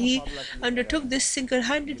ﷺ, and he undertook this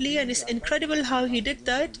single-handedly, and it's incredible how he did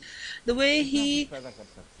that. The way he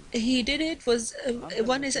did it was,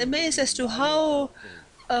 one is amazed as to how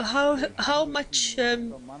much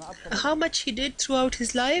he did throughout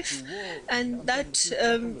his life, and that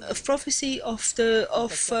prophecy of the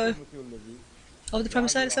Prophet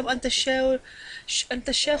ﷺ,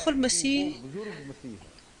 Anta Shaykh al-Masih,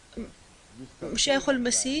 Shaykh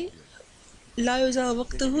al-Masih, La yuza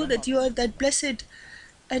waqtuhu, that you are that blessed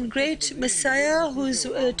and great Messiah whose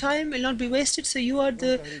time will not be wasted. So you are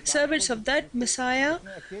the servants of that Messiah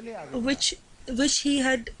which he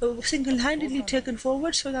had single-handedly taken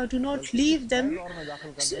forward. So now do not leave them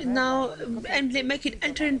now and make it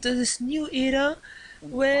enter into this new era,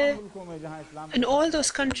 where in all those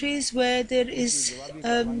countries where there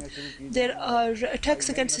are attacks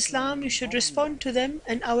against Islam, you should respond to them,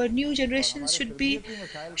 and our new generations should be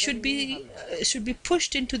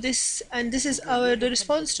pushed into this. And this is the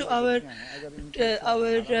response to our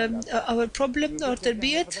problem or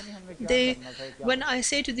tarbiyat. When I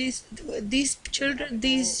say to these children,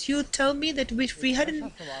 these youth tell me that if we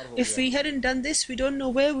hadn't done this, we don't know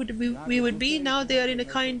where we would be. Now they are in a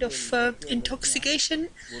kind of intoxication,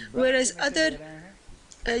 whereas other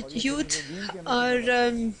youth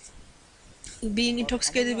are being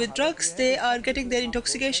intoxicated with drugs. They are getting their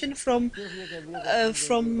intoxication from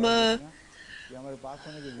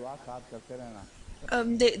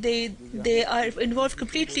they are involved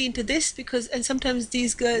completely into this, because, and sometimes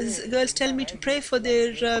these girls tell me to pray for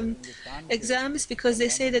their exams, because they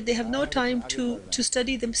say that they have no time to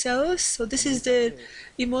study themselves. So this is their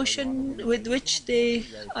emotion with which they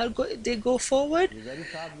go forward.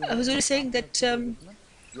 I was only saying that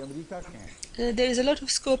there is a lot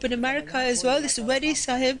of scope in America as well. This Wadi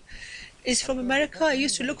Sahib is from America. I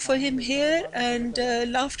used to look for him here, and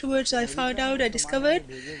afterwards I found out, I discovered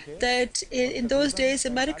that in those days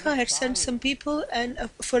America had sent some people, and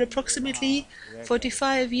for approximately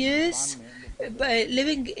 45 years, by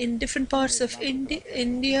living in different parts of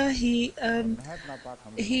India, he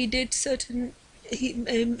did certain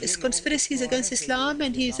conspiracies against Islam,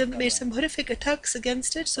 and he's made some horrific attacks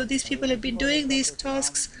against it. So these people have been doing these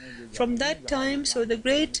tasks from that time. So the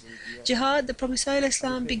great jihad, the Prophet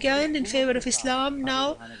ﷺ began in favor of Islam.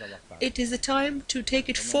 Now it is the time to take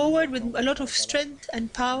it forward with a lot of strength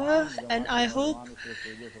and power, and I hope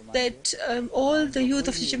that all the youth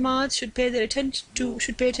of the Jamaat should pay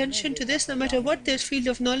attention to this, no matter what their field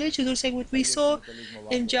of knowledge. As I was saying, what we saw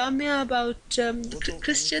in Jamia about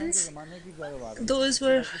Christians, those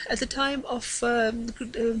were at the time of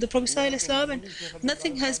the Prophet ﷺ, and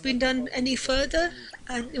nothing has been done any further.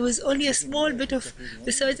 And it was only a small bit of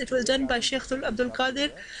research that was done by Sheikh Abdul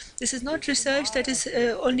Qadir. This is not research that is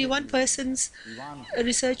only one person's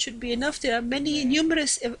research should be enough. There are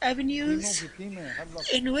numerous avenues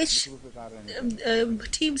in which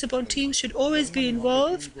teams upon teams should always be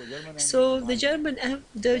involved. So the German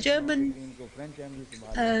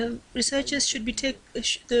researchers should be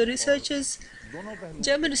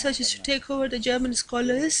German researchers should take over the German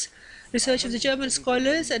scholars, research of the German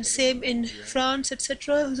scholars, and same in France,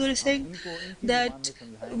 etc. Who's always saying that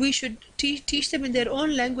we should teach them in their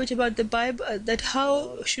own language about the Bible, that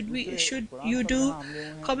how should you do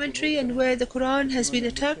commentary, and where the Quran has been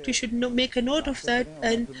attacked, you should make a note of that,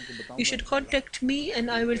 and you should contact me,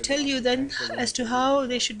 and I will tell you then as to how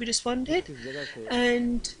they should be responded,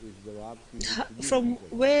 and from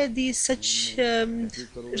where these such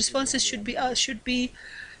responses should be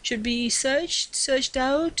searched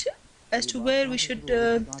out, as to where we should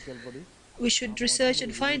research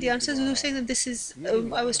and find the answers. I was saying that this is,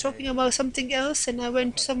 I was talking about something else and I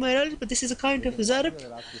went somewhere else, but this is a kind of zarb,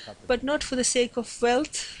 but not for the sake of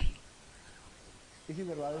wealth. I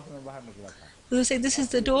was saying this is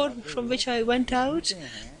the door from which I went out,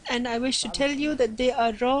 and I wish to tell you that they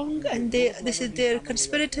are wrong, and this is their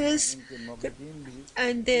conspirators,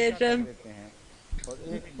 and they're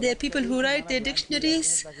people who write their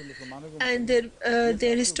dictionaries, and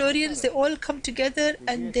their historians. They all come together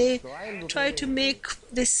and they try to make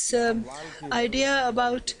this idea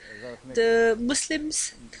about the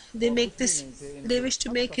Muslims. They wish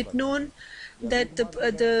to make it known that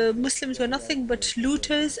the Muslims were nothing but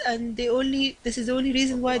looters, and this is the only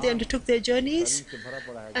reason why they undertook their journeys.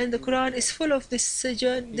 And the Quran is full of this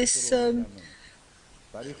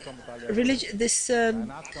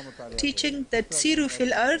teaching that Siru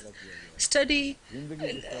fil Earth, study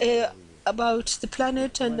about the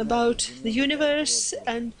planet and about the universe,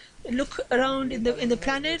 and look around in the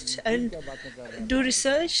planet and do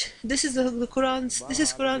research. This is Quran's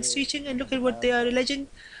teaching, and look at what they are alleging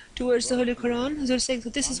towards the Holy Quran. As I was saying, so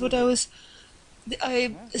this is what I was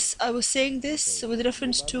saying this with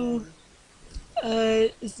reference to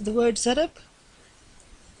the word zarab.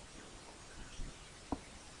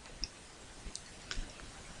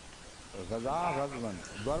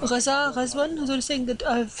 Ghaza, Ghazwan, who was saying that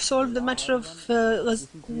I've solved the matter of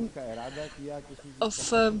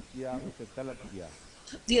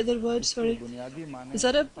the other word, sorry,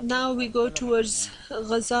 Zarab. Now we go towards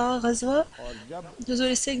Ghaza, Ghazwa. Because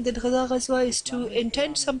we're saying that Ghaza, Ghazwa is to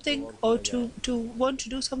intend something, or to want to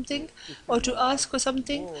do something, or to ask for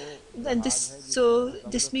something, and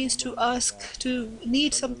this means to ask, to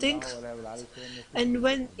need something. And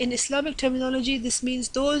when in Islamic terminology, this means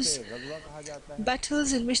those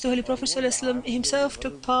battles in which the Holy Prophet ﷺ himself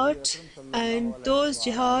took part, and those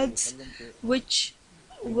jihads which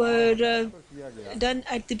were done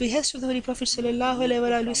at the behest of the Holy Prophet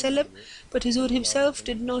ﷺ, but Huzur himself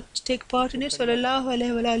did not take part in it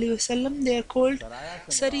ﷺ. They are called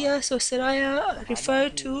Sariya. So Saraya refer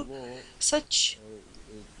to such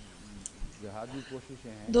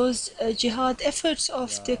those jihad efforts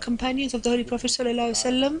of the companions of the Holy Prophet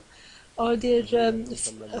ﷺ, or their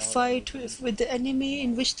fight with the enemy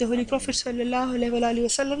in which the Holy Prophet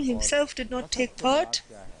ﷺ himself did not take part.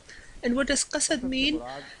 And what does qasad mean?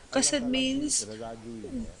 Qasad means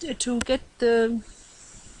to get the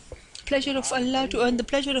pleasure of Allah, to earn the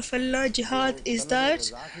pleasure of Allah. Jihad is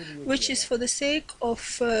that which is for the sake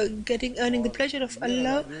of earning the pleasure of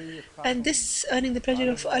Allah. And this earning the pleasure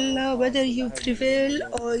of Allah, whether you prevail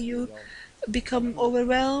or you become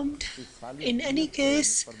overwhelmed, in any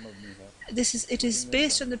case, it is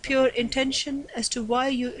based on the pure intention as to why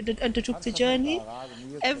you undertook the journey.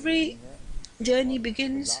 Every journey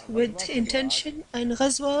begins with intention, and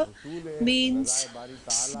ghazwa means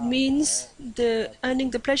the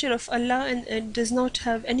earning the pleasure of Allah, and does not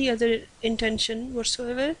have any other intention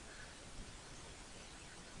whatsoever.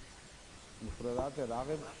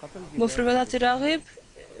 Mufradat Raghib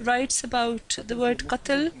writes about the word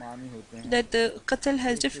qatl, that the qatl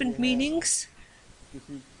has different meanings.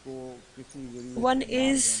 One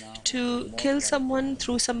is to kill someone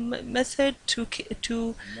through some method,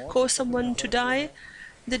 to cause someone to die.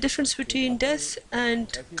 The difference between death and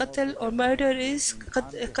qatl or murder is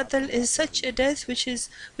qatl is such a death which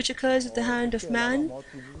occurs at the hand of man,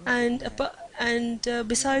 and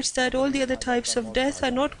besides that, all the other types of death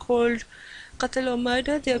are not called qatl or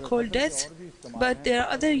murder, they are called death. But there are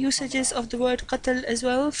other usages of the word qatl as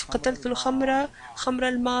well. Qataltul khamra,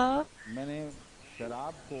 khamra al-ma,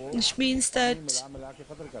 which means that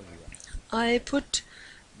I put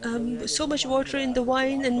so much water in the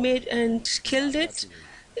wine and killed it.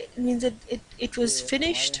 It means that it was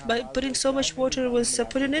finished by putting so much water was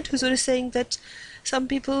put in it. Huzur is saying that some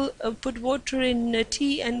people put water in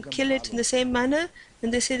tea and kill it in the same manner,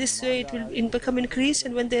 and they say this way it will become increased.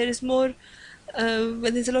 And when there is more,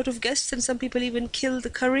 when there's a lot of guests, and some people even kill the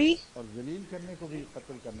curry.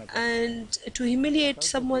 And to humiliate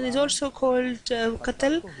someone is also called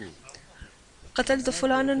qatl. Qataltu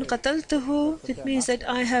fulanan qataltuhu. It means that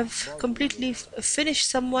I have completely finished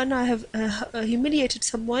someone, I have humiliated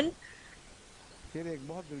someone.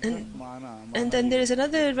 And then there is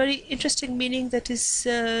another very interesting meaning that is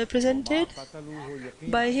presented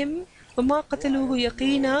by him. وَمَا قَتَلُوهُ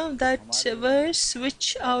يَقِينًا, that verse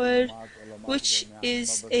which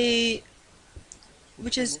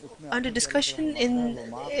is under discussion in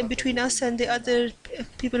between us and the other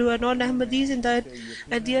people who are non-Ahmadis, in that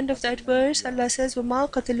at the end of that verse Allah says وَمَا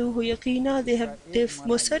قَتَلُوهُ يَقِينًا, they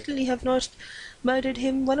most certainly have not murdered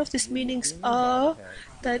him. One of these meanings are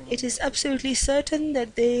that it is absolutely certain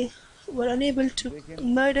that they were unable to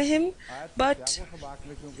murder him, but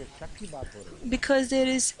because there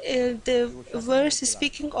is the verse is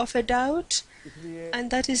speaking of a doubt,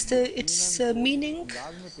 and that is its meaning.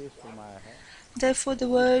 Therefore the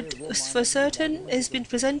word for certain has been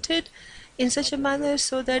presented in such a manner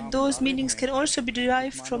so that those meanings can also be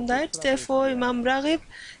derived from that. Therefore Imam Raghib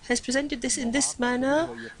has presented this in this manner,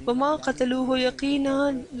 وَمَا قَتَلُوهُ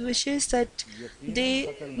يَقِينًا, which is that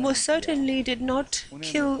they most certainly did not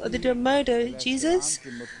kill or did not murder Jesus.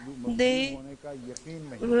 They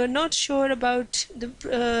were not sure about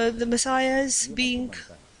the Messiah's being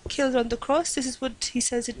killed on the cross. This is what he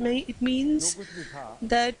says it means,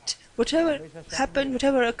 that whatever happened,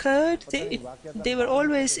 whatever occurred, they were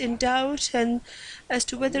always in doubt and as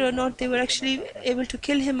to whether or not they were actually able to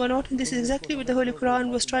kill him or not. And this is exactly what the Holy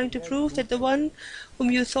Quran was trying to prove, that the one whom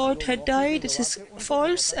you thought had died, this is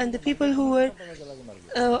false, and the people who were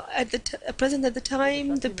present at the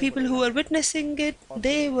time, the people who were witnessing it,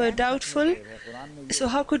 they were doubtful. So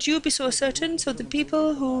how could you be so certain? So the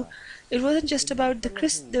people who, it wasn't just about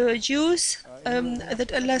the Jews,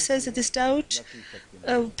 that Allah says that this doubt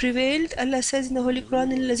prevailed. Allah says in the Holy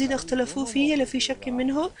Quran, الَّذِينَ اخْتَلَفُوا فِيهِ لَفِي شَكٍّ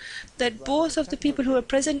مِّنْهُ, that both of the people who were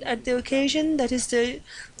present at the occasion, that is the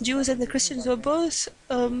Jews and the Christians, were both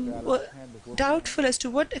were doubtful as to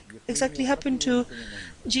what exactly happened to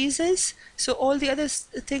Jesus. So all the other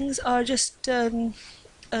things are just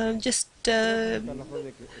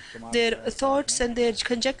their thoughts and their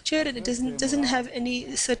conjecture, and it doesn't have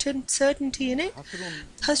any certainty in it.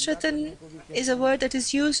 Hasratan is a word that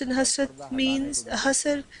is used, and hasrat means,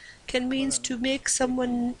 hasr can means to make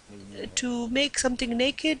something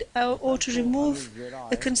naked, or to remove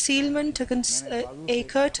a concealment, a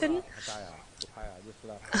curtain.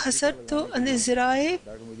 Hasartu and the zirai,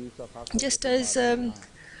 just as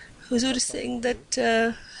Huzur is saying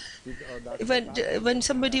that when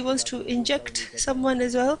somebody wants to inject someone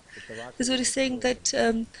as well, Huzur is saying that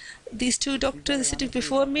these two doctors sitting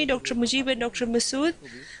before me, Dr. Mujib and Dr. Masood,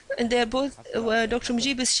 and they are both, Dr.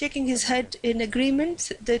 Mujib is shaking his head in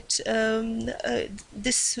agreement that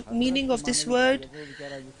this meaning of this word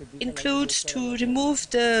includes to remove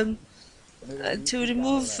the to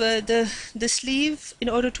remove the sleeve in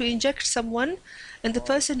order to inject someone, and the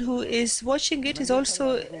person who is watching it is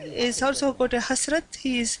also got a hasrat.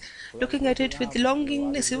 He is looking at it with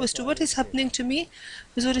longingness as to what is happening to me.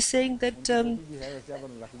 Huzur is saying that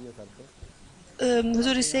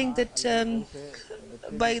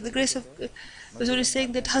by the grace of Huzur is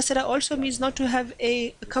saying that hasra also means not to have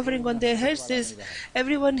a covering on their heads. There's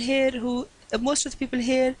everyone here who most of the people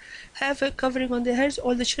here have a covering on their heads.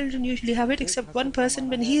 All the children usually have it except one person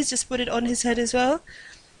when he's just put it on his head as well.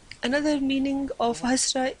 Another meaning of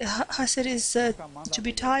hasr is to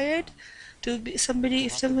be tired, to be somebody.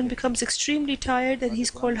 If someone becomes extremely tired, then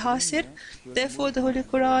he's called hasir. Therefore the Holy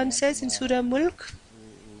Quran says in Surah Mulk,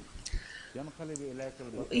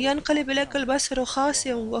 ينقلب إليك البصر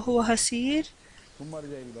خاسئا وهو حسير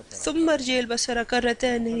ثم ارجع البصر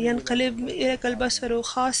كرتين ينقلب إليك البصر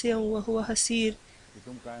خاسئا وهو حسير.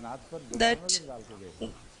 That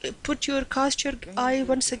put cast your eye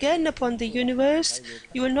once again upon the universe,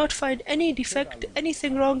 you will not find any defect,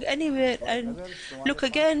 anything wrong anywhere, and look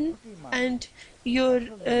again and your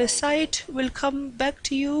sight will come back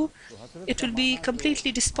to you. It will be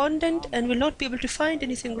completely despondent and will not be able to find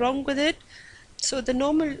anything wrong with it. So the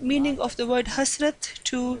normal meaning of the word hasrat,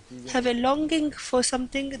 to have a longing for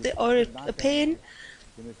something or a pain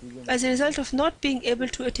as a result of not being able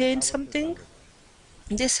to attain something.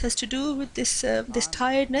 This has to do with this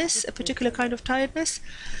tiredness, a particular kind of tiredness,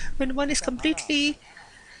 when one is completely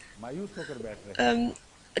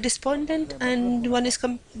despondent and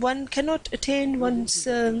one cannot attain one's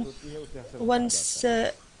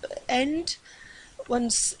end,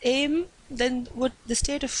 one's aim. Then what the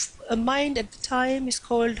state of mind at the time is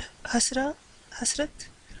called hasrat.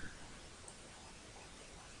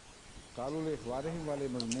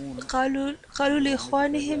 قالوا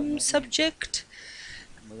لإخوانهم subject.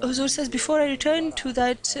 Huzur says, before I return to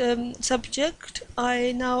that subject,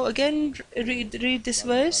 I now again read this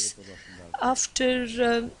verse.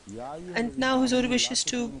 And now Huzur wishes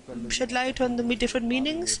to shed light on the different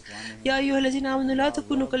meanings. يا أيها الذين آمنوا لا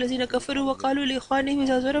تكونوا كالذين كفروا وقالوا لإخوانهم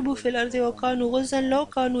إذا ضربوا في الأرض وكانوا غزا لو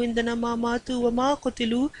كانوا عندنا ما ماتوا وما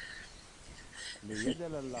قتلوا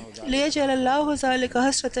ليجعل الله ذلك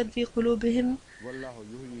حسرة في قلوبهم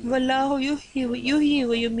والله يحيي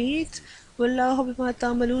ويميت والله بما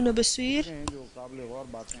تعملون بصير.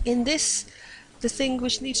 In this, the thing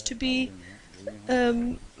which needs to be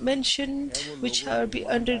mentioned, which are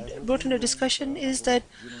brought under discussion, is that,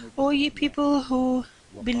 O ye people who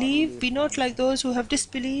believe, be not like those who have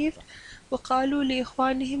disbelieved. وَقَالُوا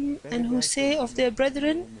لِإِخْوَانِهِمْ, and who say of their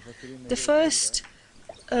brethren. The first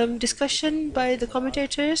discussion by the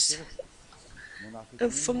commentators,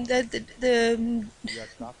 from that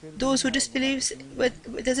those who disbelieve,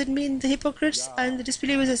 does it mean the hypocrites and the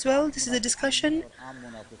disbelievers as well? This is a discussion,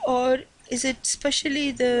 or is it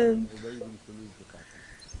specially the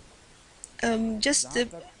just the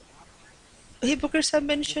hypocrites are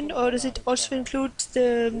mentioned, or does it also include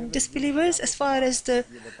the disbelievers? As far as the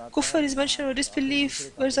kufr is mentioned or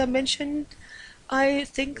disbelievers are mentioned, I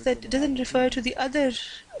think that it doesn't refer to the other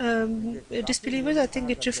disbelievers. I think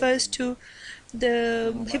it refers to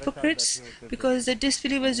the hypocrites, because the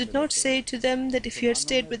disbelievers did not say to them that if you had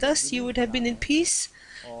stayed with us, you would have been in peace.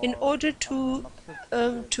 In order to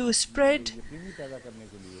spread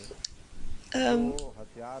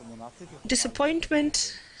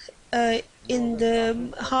disappointment in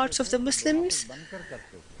the hearts of the Muslims,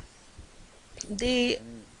 they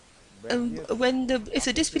if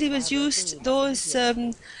the disbelievers used those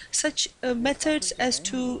such methods as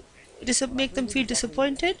to make them feel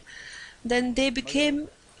disappointed, then they became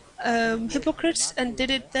hypocrites and did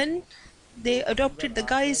it. Then they adopted the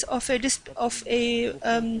guise of a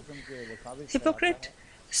hypocrite.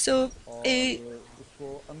 So a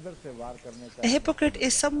hypocrite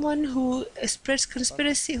is someone who spreads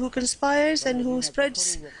conspiracy, who conspires and who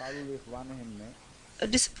spreads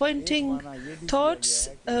disappointing thoughts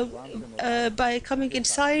by coming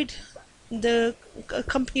inside the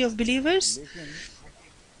company of believers.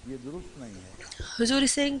 Huzur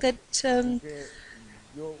is saying that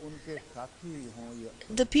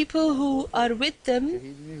the people who are with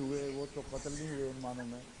them,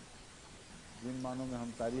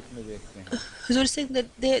 Huzur is saying that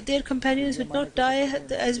their companions would not die,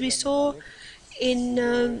 as we saw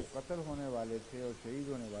in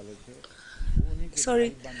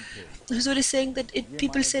Huzur is saying that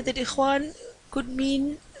people say that Ikhwan could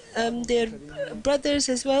mean their brothers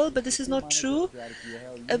as well, but this is not true.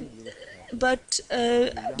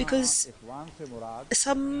 Because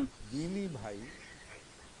some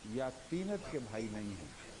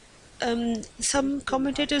some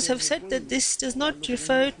commentators have said that this does not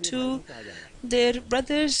refer to their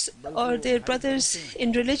brothers or their brothers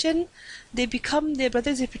in religion. They become their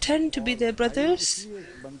brothers, they pretend to be their brothers,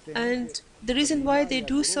 and the reason why they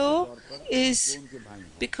do so is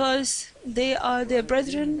because they are their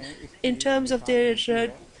brethren in terms of their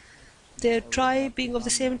tribe, being of the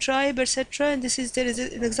same tribe, etc. And there is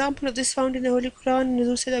an example of this found in the Holy Quran. And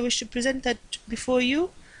Rasul said, I wish to present that before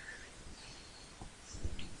you.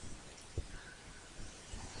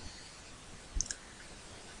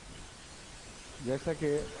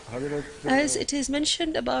 As it is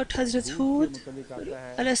mentioned about Hazrat Hud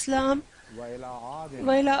al-Islam,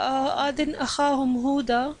 وَإِلَىٰ عَادٍ أَخَاهُمْ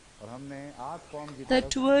هُودًا, that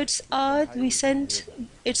towards Ad we sent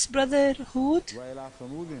its brother Hud,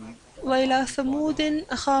 وَإِلَىٰ ثَمُودٍ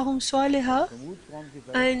أَخَاهُمْ صَالِحًا,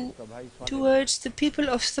 and towards the people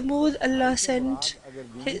of Thamud Allah sent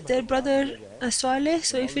their brother Salih.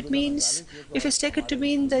 So if it's taken to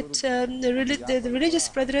mean that the religious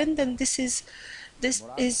brethren, then this is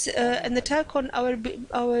an attack on our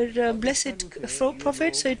blessed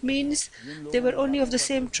prophet. So it means they were only of the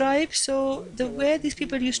same tribe. So the way these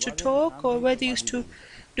people used to talk or where they used to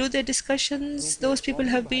do their discussions, those people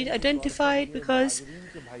have been identified because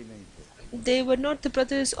they were not the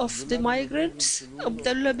brothers of the migrants.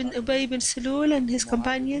 Abdullah bin Ubay bin Salul and his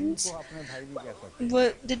companions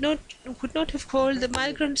could not have called the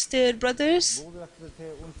migrants their brothers.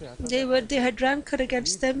 They had rancor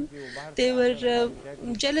against them. They were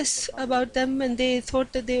jealous about them, and they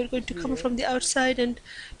thought that they were going to come from the outside and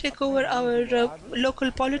take over our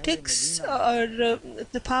local politics or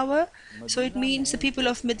the power. So it means the people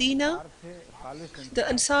of Medina, the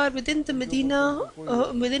Ansar within Medina,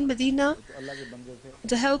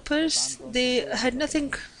 the helpers, they had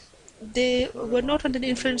nothing. They were not under the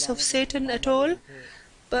influence of Satan at all,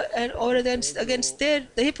 or against the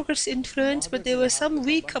hypocrites' influence. But there were some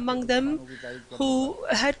weak among them who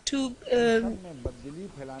had to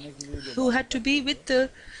be with the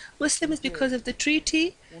Muslims because of the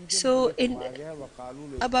treaty. So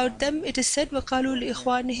about them it is said, وَقَالُوا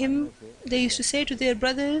لِإِخْوَانِهِمْ, they used to say to their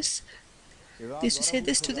brothers, they used to say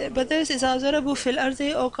this to their brothers, إِذَا ضَرَبُوا فِي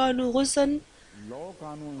الْأَرْضِ أَوْ كَانُوا غُزًّا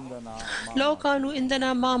لَوْ كَانُوا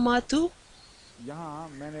إِنْدَنَا مَا مَاتُوا.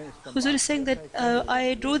 Huzur is saying that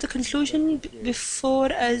I drew the conclusion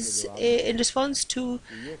before in response to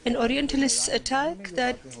an Orientalist attack,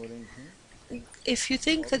 that if you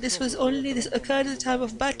think that this occurred at the time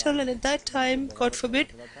of battle, and at that time, God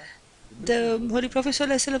forbid, the Holy Prophet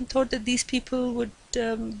ﷺ thought that these people would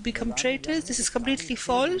become traitors, this is completely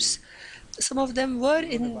false. Some of them were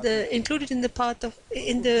included in the path of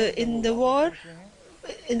in the war,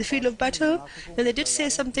 in the field of battle, and they did say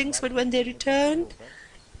some things. But when they returned,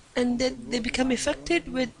 and they become affected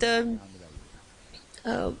with the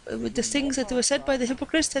things that were said by the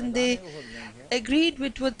hypocrites, and they agreed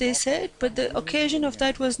with what they said. But the occasion of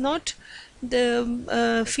that was not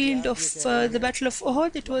the field of the battle of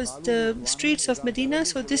Uhud; it was the streets of Medina.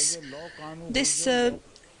 So this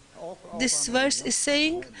verse is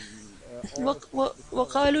saying,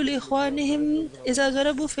 وَقَالُوا لِإِخْوَانِهِمْ إِذَا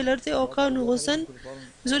ضَرَبُوا فِي الْأَرْضِ أَوْ كَانُوا غُزًّا.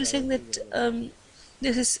 Zul is saying that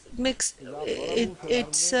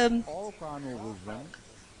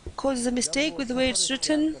causes a mistake with the way it's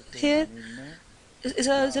written here.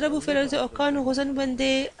 إِذَا ضَرَبُوا فِي الْأَرْضِ أَوْ كَانُوا غُزًّا, when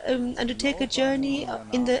they undertake a journey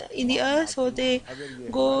in the earth, or they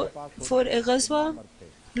go for a ghazwa.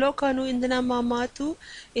 لَوْ كَانُوا إِنْدَنَا مَا مَاتُوا,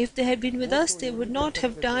 if they had been with us, they would not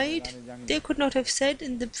have died. They could not have said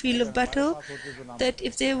in the field of battle that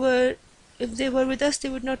if they were with us, they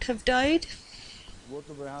would not have died.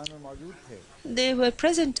 They were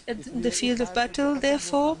present at the field of battle,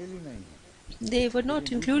 therefore they were not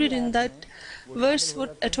included in that verse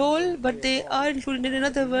at all, but they are included in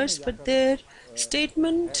another verse. But their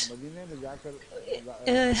statement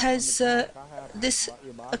this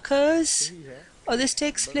occurs, or this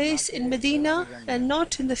takes place in Medina and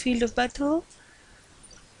not in the field of battle.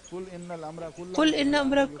 قُلْ إِنَّ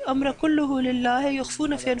أَمْرَ كُلُّهُ لِلَّهِ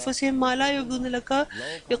يُخْفُونَ فِي أَنفُسِهِمْ مَا لَا يُبْدُونَ لَكَ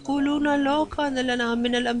يَقُولُونَ لَوْ كَانَ لَنَا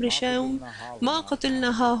مِنَ الْأَمْرِ شَيْءٌ مَا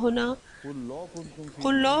قَتَلْنَا هَاهُنَا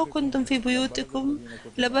قُلْ لَوْ كُنْتُمْ فِي بُيُوتِكُمْ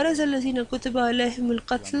لَبَرَزَ الَّذِينَ كُتِبَ عَلَيْهِمُ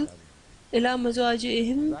الْقَتْلُ إِلَى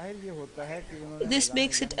مَضَاجِعِهِمْ. This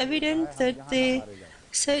makes it evident that they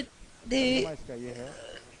said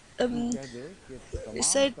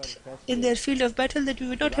in their field of battle that we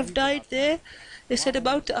would not have died there. They said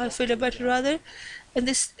about our field of battle rather, and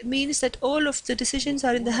this means that all of the decisions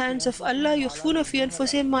are in the hands of Allah. يُخْفُونَ فِي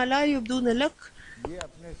أَنفُسِهِمْ مَا لَا يُبْدُونَ لَكَ.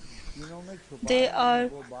 they are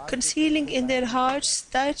concealing in their hearts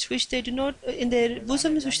that which they do not, in their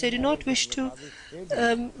bosoms, which they do not wish to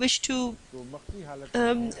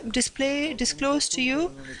disclose to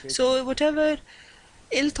you. So whatever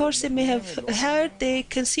ill thoughts they may have had, they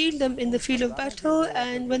concealed them in the field of battle,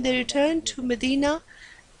 and when they returned to Medina,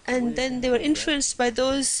 and then they were influenced by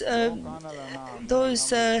those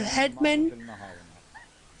headmen,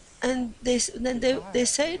 and they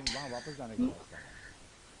said,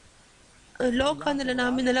 لو كان لنا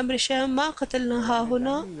من الأمر شيء ما قتلنا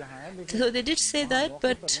هنا. So they did say that,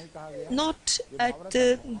 but not at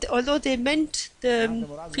although they meant the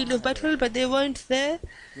field of battle, but they weren't there.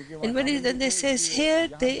 And then they says here,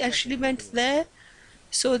 they actually meant there.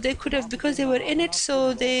 So they could have, because they were in it,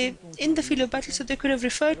 so they in the field of battle, so they could have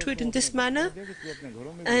referred to it in this manner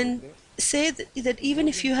and say that even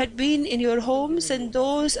if you had been in your homes, and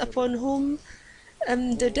those upon whom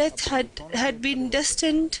the death had been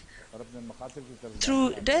destined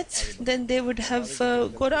through death, then they would have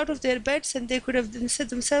got out of their beds, and they could have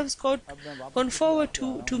themselves gone forward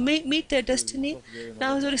to meet their destiny.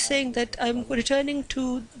 Now Huzur is saying that I'm returning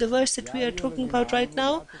to the verse that we are talking about right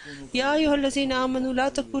now. Ya ayyuhallazina amanu la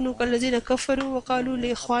takunu kallazina kafaru wa qalu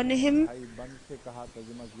li ikhwanihim.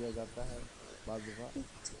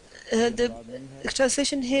 The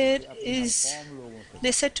translation here is,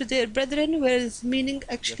 they said to their brethren, whereas meaning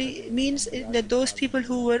actually means that those people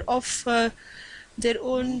who were of their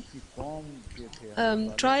own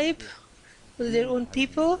tribe, their own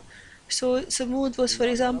people. So Samud was, for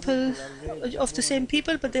example, of the same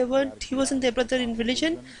people, but he wasn't their brother in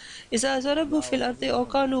religion. إِذَا ضَرَبُوا فِي الْأَرْضِ أَوْ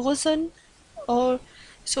كَانُوا غُزًّا, or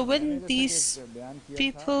so when these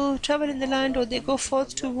people travel in the land or they go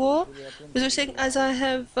forth to war, as we're saying, as I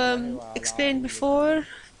have explained before,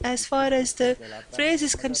 as far as the phrase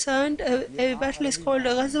is concerned, a battle is called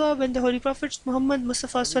a ghazwa when the Holy Prophet Muhammad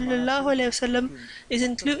Mustafa sallallahu alaihi wasallam is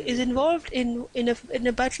involved in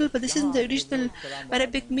a battle, but this isn't the original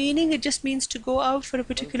Arabic meaning. It just means to go out for a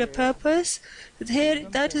particular purpose. But here,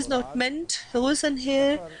 that is not meant. Ghuzan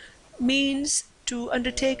here means to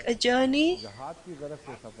undertake a journey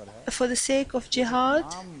for the sake of jihad.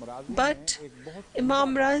 But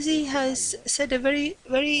Imam Razi has said a very,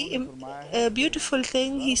 very beautiful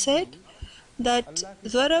thing. He said that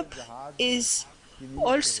dharab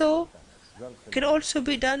can also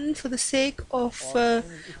be done for the sake of,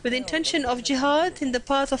 with the intention of jihad in the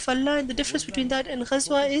path of Allah. And the difference between that and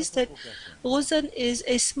ghazwa is that ghuzan is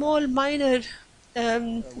a small, minor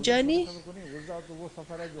journey.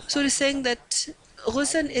 Huzur is saying that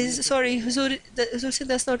ghuzan is, sorry, Huzur saying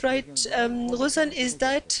that's not right. Ghuzan is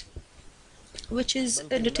that which is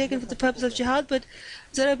undertaken for the purpose of jihad, but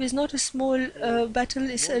Zarab is not a small battle,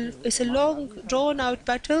 it's a long, drawn out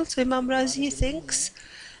battle. So Imam Razi thinks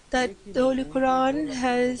that the Holy Quran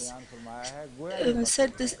has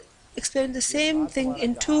explained the same thing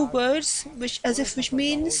in two words, which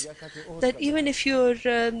means that even if your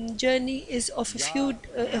journey is of a small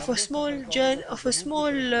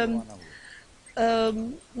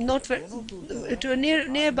not to a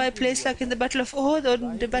nearby place, like in the Battle of Uhud or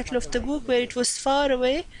the Battle of Tabuk, where it was far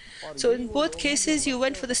away. So in both cases, you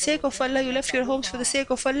went for the sake of Allah, you left your homes for the sake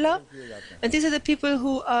of Allah. And these are the people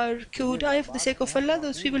who die for the sake of Allah.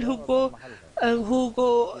 Those people who go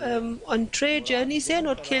on trade journeys, they are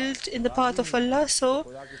not killed in the path of Allah. So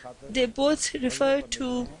they both refer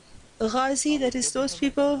to Ghazi, that is those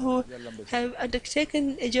people who have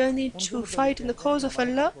undertaken a journey to fight in the cause of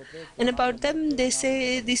Allah. And about them,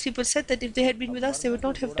 these people said that if they had been with us, they would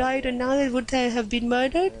not have died, and now they would have been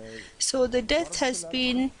murdered. So the death has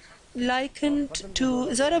been likened to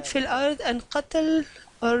Zarab fil Ard, and Qatl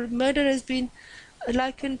or murder has been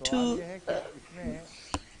likened to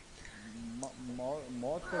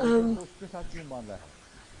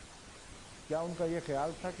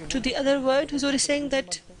the other word. Huzur is saying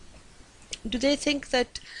that, do they think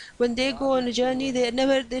that when they go on a journey they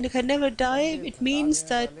can never die? It means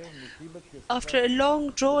that after a long,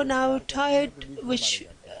 drawn out, tired,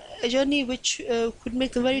 a journey which could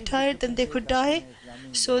make them very tired, then they could die.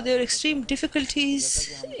 So there are extreme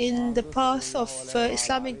difficulties in the path of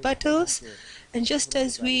Islamic battles. And just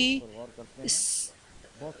as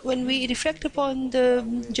when we reflect upon the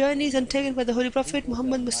journeys undertaken by the Holy Prophet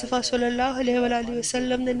Muhammad Mustafa sallallahu alaihi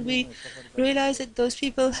wasallam, then we realize that those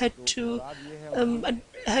people had to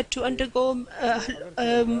undergo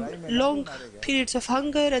long periods of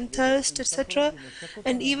hunger and thirst, etc.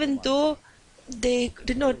 And even though they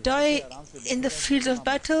did not die in the field of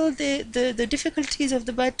battle. The difficulties of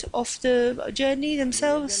the journey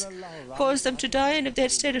themselves caused them to die, and if they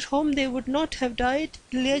had stayed at home, they would not have died.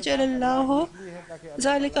 لِيَجْعَلَ اللَّهُ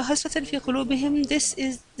ذَلِكَ حَسْرَةً فِي قُلُوبِهِم. This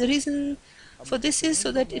is the reason for this, is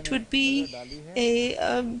so that it would be a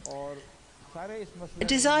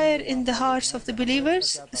desire in the hearts of the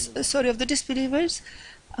believers, of the disbelievers,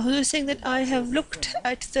 who are saying that I have looked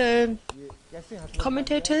at the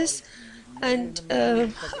commentators and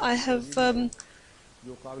I have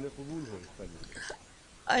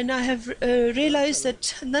realized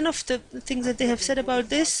that none of the things that they have said about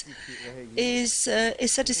this is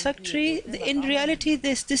satisfactory. In reality,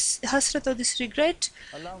 this hasrat or this regret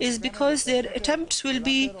is because their attempts will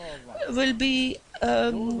be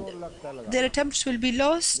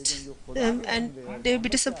lost, and they will be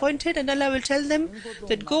disappointed, and Allah will tell them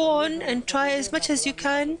that go on and try as much as you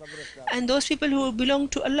can, and those people who belong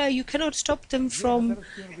to Allah, you cannot stop them from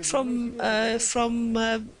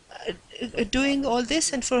doing all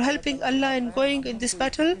this and for helping Allah and going in this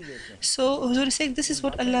battle. So Huzur is saying this is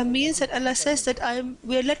what Allah means, that Allah says that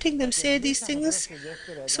we are letting them say these things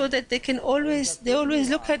so that they always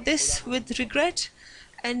look at this with regret,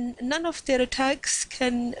 and none of their attacks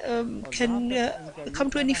can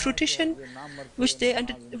come to any fruition which they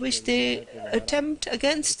attempt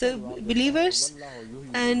against the believers.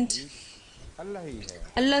 And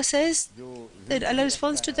Allah says that Allah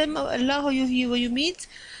responds to them, Allah yuhyi wa yumeet,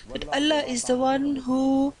 that Allah is the one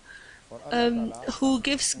who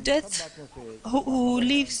gives death, who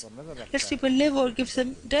lets people live or gives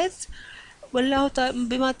them death. Wallahu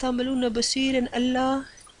bima ta'maluna basir, and Allah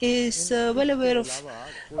is well aware of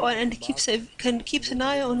and keeps an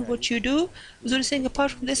eye on what you do. Huzur is saying,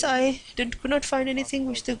 apart from this, I could not find anything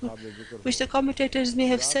which the commentators may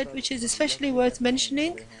have said which is especially worth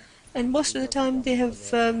mentioning. And most of the time they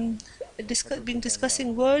have been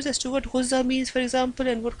discussing words as to what Ghuzza means, for example,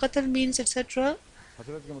 and what Qatl means, etc.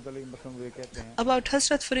 About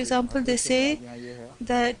Hasrat, for example, they say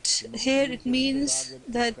that here it means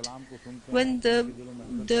that when the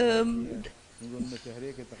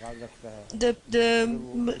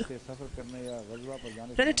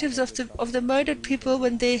relatives of the murdered people,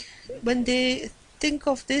 when they think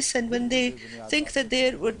of this, and when they think that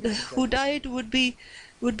who died would be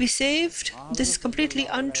saved, this is completely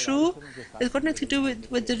untrue. It's got nothing to do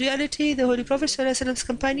with the reality. The Holy Prophet ﷺ's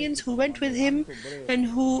companions who went with him and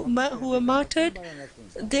who were martyred,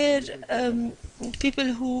 their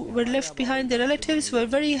people who were left behind, their relatives, were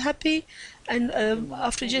very happy, and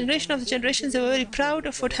after generation of the generations, they were very proud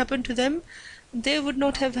of what happened to them. They would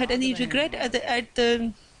not have had any regret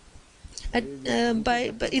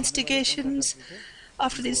by instigations,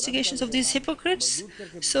 after the instigations of these hypocrites.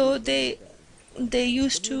 So they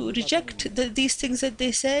used to reject these things that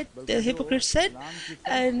they said, the hypocrites said,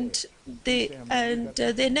 and they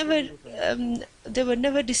were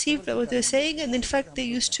never deceived by what they were saying. And in fact, they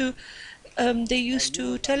used to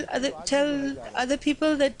tell other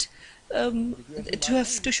people that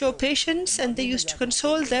to show patience, and they used to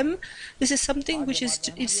console them. This is something which is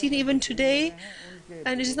seen even today.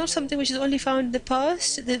 And it is not something which is only found in the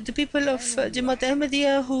past. The people of Jamaat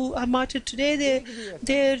Ahmadiyya who are martyred today,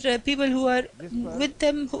 they're people who are with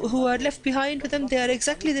them, who are left behind with them. They are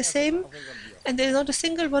exactly the same, and there is not a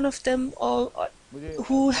single one of them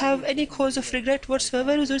who have any cause of regret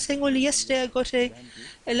whatsoever. Who was saying only yesterday I got a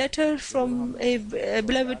letter from a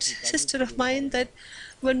beloved sister of mine that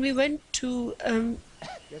when we went to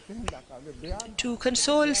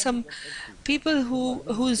console some people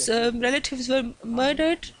whose relatives were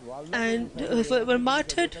murdered and were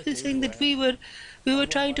martyred, saying that we were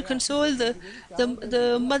trying to console the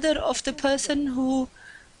mother of the person who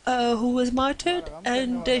was martyred,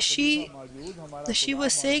 and she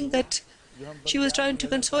was saying that she was trying to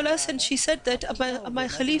console us, and she said that, my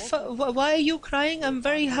Khalifa, why are you crying? I'm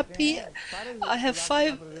very happy. I have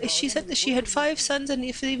 5. She said that she had 5 sons, and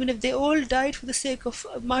even if they all died for the sake of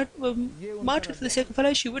martyred for the sake of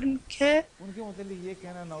Allah, she wouldn't care.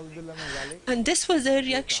 And this was their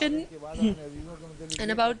reaction. And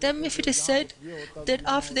about them, if it is said that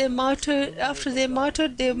after they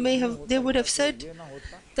martyred, they would have said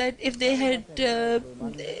that if they had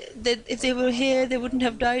that if they were here, they wouldn't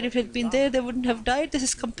have died. If it had been there, they wouldn't have died. This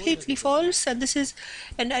is completely false, and this is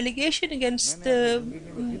an allegation against the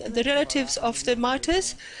relatives of the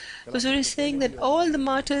martyrs. Huzur is saying that all the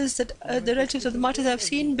martyrs, that the relatives of the martyrs I've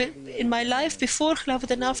seen in my life, before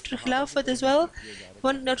Khilafat and after Khilafat as well,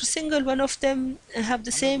 not a single one of them have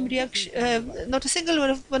the same reaction. Not a single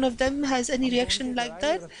one of them has any reaction like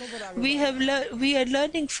that. We have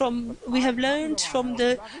learned from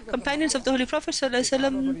the companions of the Holy Prophet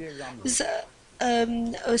ﷺ's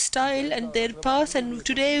style and their path, and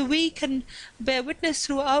today we can bear witness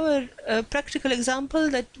through our practical example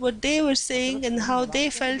that what they were saying and how they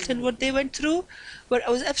felt and what they went through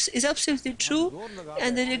is absolutely true.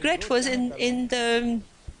 And the regret was in the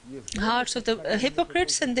hearts of the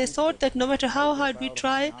hypocrites, and they thought that no matter how hard we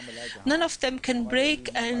try, none of them can break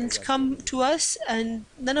and come to us, and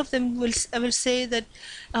none of them will ever say that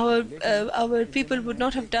our people would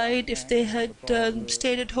not have died if they had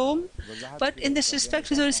stayed at home. But in this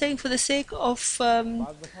respect, as I was saying, for the sake of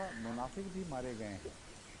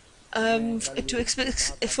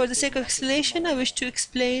for the sake of explanation, I wish to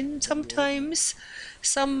explain. Sometimes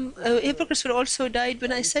some hypocrites were also died.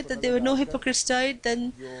 When I said that there were no hypocrites died,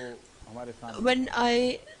 then when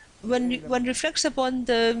one reflects upon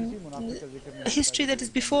the history that is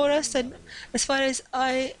before us, and as far as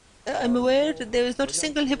I am aware, that there was not a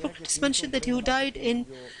single hypocrite mentioned that who died in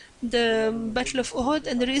the Battle of Uhud.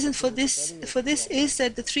 And the reason for this is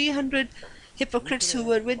that the 300 hypocrites who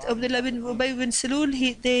were with Abdullah bin Ubay bin Salul,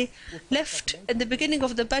 they left at the beginning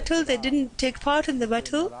of the battle. They didn't take part in the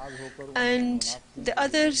battle, and the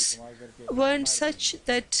others weren't such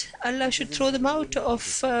that Allah should throw them out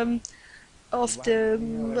of the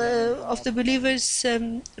believers'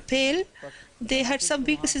 pale. They had some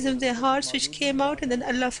weaknesses in their hearts which came out, and then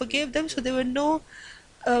Allah forgave them. So there were no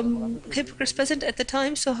hypocrites present at the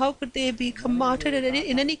time, so how could they become martyred? And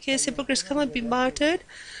in any case, hypocrites cannot be martyred.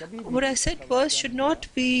 What I said was should not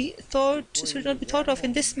be thought of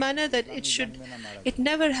in this manner, that it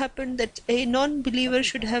never happened that a non-believer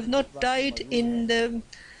should have not died in the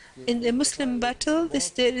Muslim battle.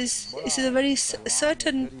 This is a very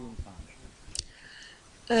certain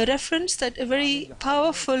reference that a very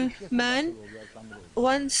powerful man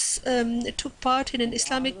once took part in an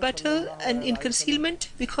Islamic battle and in concealment,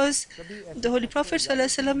 because the Holy Prophet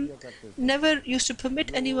ﷺ never used to permit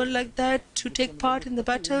anyone like that to take part in the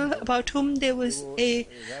battle, about whom there was it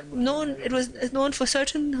was known for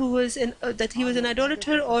certain that he was an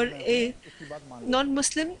idolater or a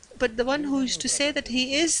non-Muslim. But the one who used to say that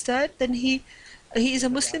he is that, then he is a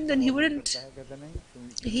Muslim, then he wouldn't.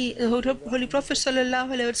 The Holy Prophet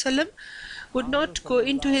ﷺ would not go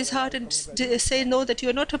into his heart and say no, that you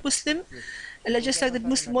are not a Muslim, just like the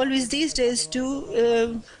Muslim always these days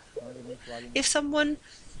do. If someone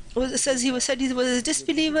said he was a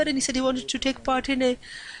disbeliever and he said he wanted to take part in a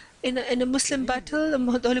Muslim battle,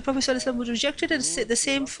 the Holy Prophet ﷺ would reject it, and say the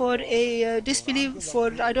same for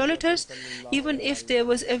for idolaters. Even if there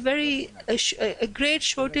was a great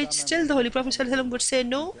shortage, still the Holy Prophet ﷺ would say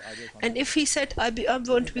no. And if he said I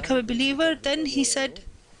want to become a believer, then he said,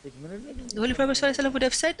 the Holy Prophet ﷺ would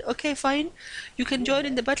have said, okay, fine, you can join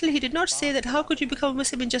in the battle. He did not say that how could you become a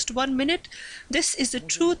Muslim in just 1 minute. This is the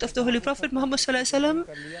truth of the Holy Prophet Muhammad ﷺ,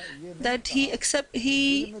 that he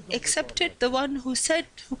accepted the one who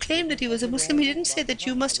claimed that he was a Muslim. He didn't say that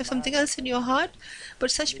you must have something else in your heart. But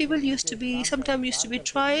such people sometimes used to be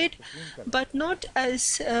tried, but not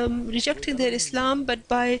as rejecting their Islam, but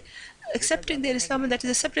by accepting their Islam, and that is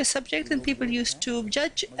a separate subject, and people used to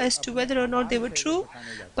judge as to whether or not they were true,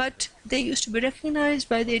 but they used to be recognized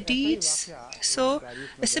by their deeds. So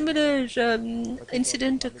a similar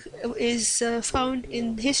incident is found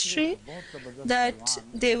in history, that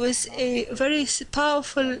there was a very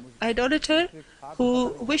powerful idolater who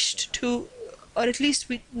wished to, or at least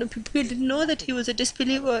people didn't know that he was a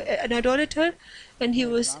disbeliever, an idolater, and he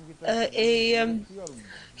was a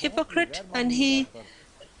hypocrite, and he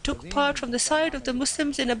took part from the side of the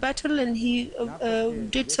Muslims in a battle, and he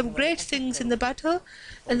did some great things in the battle,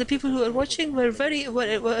 and the people who were watching were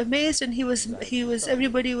amazed, and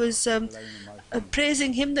everybody was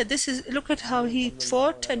praising him, that look at how he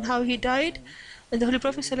fought and how he died. And the Holy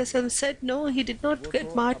Prophet ﷺ said no, he did not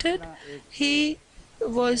get martyred. He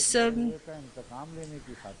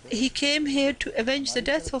came here to avenge the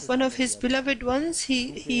death of one of his beloved ones.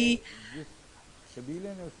 He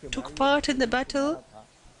took part in the battle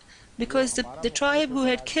because the tribe who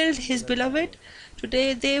had killed his beloved,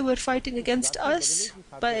 today they were fighting against us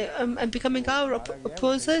by becoming our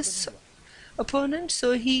opponents.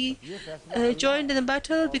 So he joined in the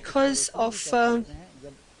battle because of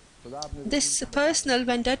this personal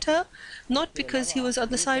vendetta, not because he was on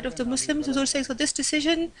the side of the Muslims. So this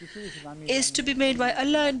decision is to be made by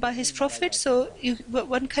Allah and by His Prophet. So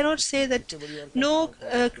one cannot say that no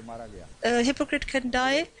hypocrite can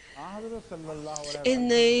die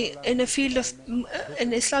in a field of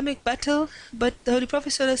an Islamic battle, but the Holy Prophet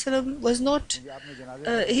ﷺ was not.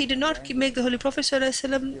 He did not make the Holy Prophet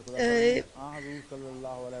ﷺ.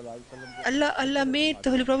 Allah made the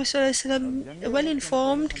Holy Prophet ﷺ well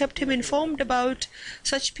informed, kept him informed about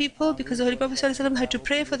such people, because the Holy Prophet ﷺ had to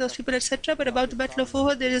pray for those people, etc. But about the Battle of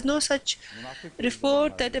Uhud, there is no such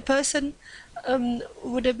report that a person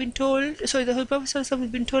would have been told. So the Holy Prophet ﷺ has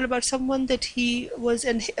been told about someone that he was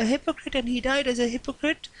a hypocrite and he died as a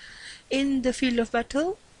hypocrite in the field of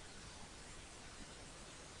battle.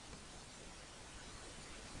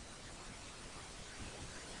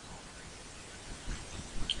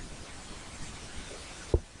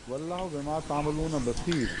 वल्लाहु बिमा तामलून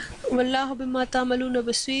बसीर Wallahu bima ta'maluna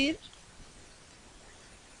basir.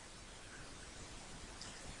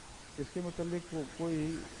 इसके मुतालिक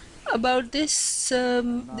कोई About this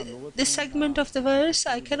this segment of the verse,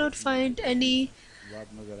 I cannot find any बात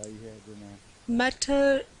नजर आई है जो मैं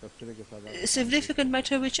matter, तफसीर के साथ significant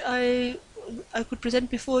matter, which I could present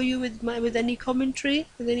before you with any commentary,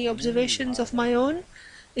 with any observations of my own.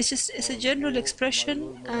 It's a general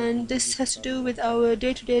expression, and this has to do with our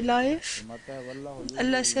day-to-day life.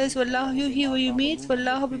 Allah says, Wallahu yuhyi wa yumeet,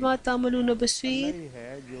 Wallahu bima ta'maluna basir.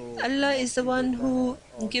 Allah is the one who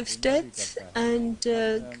gives death and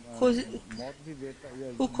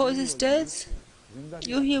who causes death.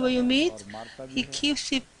 Yuhyi wa yumeet. He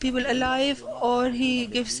keeps people alive or he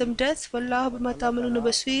gives them death. Wallahu bima ta'maluna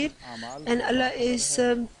basir. And Allah is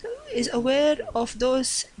aware of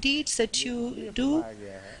those deeds that you do.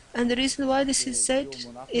 And the reason why this is said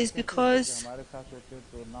is because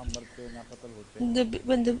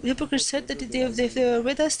when the hypocrites said that if they were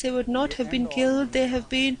with us, they would not have been killed. They have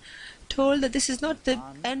been told that this is not the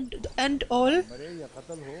end all.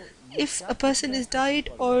 If a person is died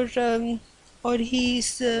or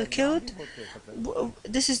he's killed,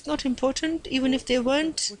 this is not important. Even if they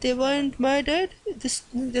weren't murdered, this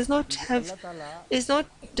does not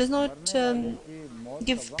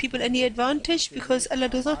give people any advantage, because Allah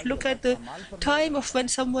does not look at the time of when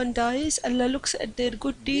someone dies. Allah looks at their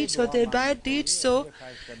good deeds or their bad deeds. So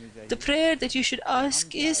the prayer that you should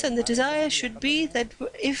ask is, and the desire should be, that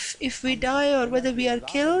if we die or whether we are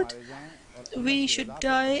killed, we should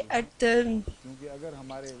die at the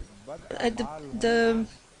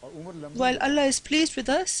while Allah is pleased with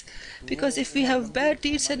us, because if we have bad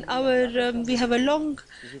deeds and we have a long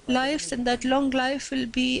life, then that long life will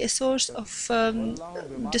be a source of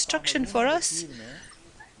destruction for us.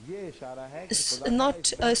 It's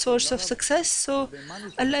not a source of success. So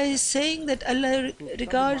Allah is saying that Allah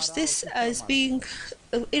regards this as being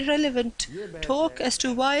irrelevant talk as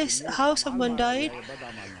to how someone died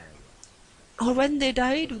or when they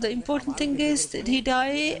died. The important thing is that he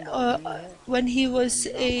died when they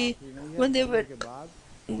were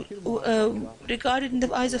regarded in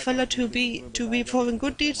the eyes of Allah to be performing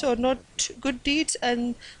good deeds or not good deeds,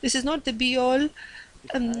 and this is not the be-all.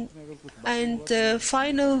 And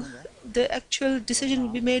the actual decision will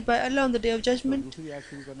be made by Allah on the Day of Judgment.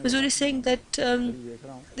 Huzur is saying that there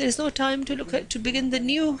is no time to begin the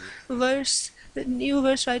new verse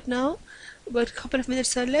right now, but a couple of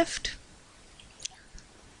minutes are left.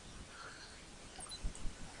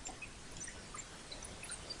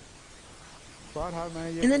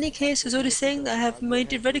 In any case, Huzur is saying, I have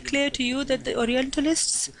made it very clear to you that the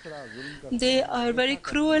Orientalists, they are very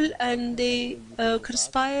cruel and they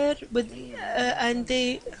conspire with and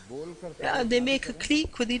they make a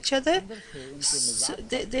clique with each other. So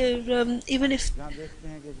even if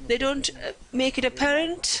they don't make it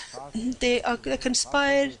apparent, they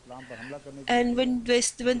conspire. And when they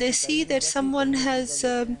see that someone has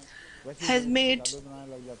made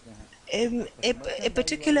a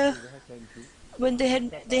particular, when they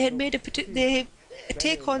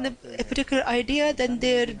take on a particular idea, then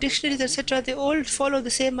their dictionaries, etc., they all follow the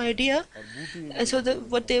same idea. And so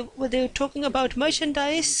what they're talking about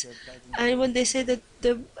merchandise, and when they say that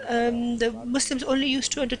the Muslims only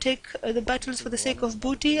used to undertake the battles for the sake of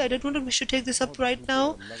booty, I don't know if we should take this up right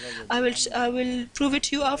now. I will prove it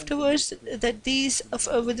to you afterwards that these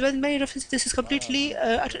with many references, this is completely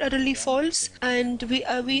utterly false. And we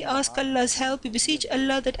ask Allah's help. We beseech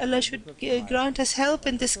Allah that Allah should grant us help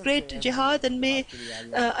in this great jihad, and may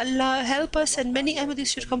Allah help us, and many Ahmadis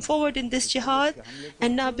should come forward in this jihad.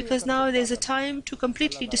 And because now there's a time to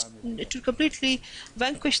completely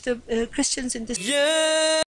vanquish the Christians in this.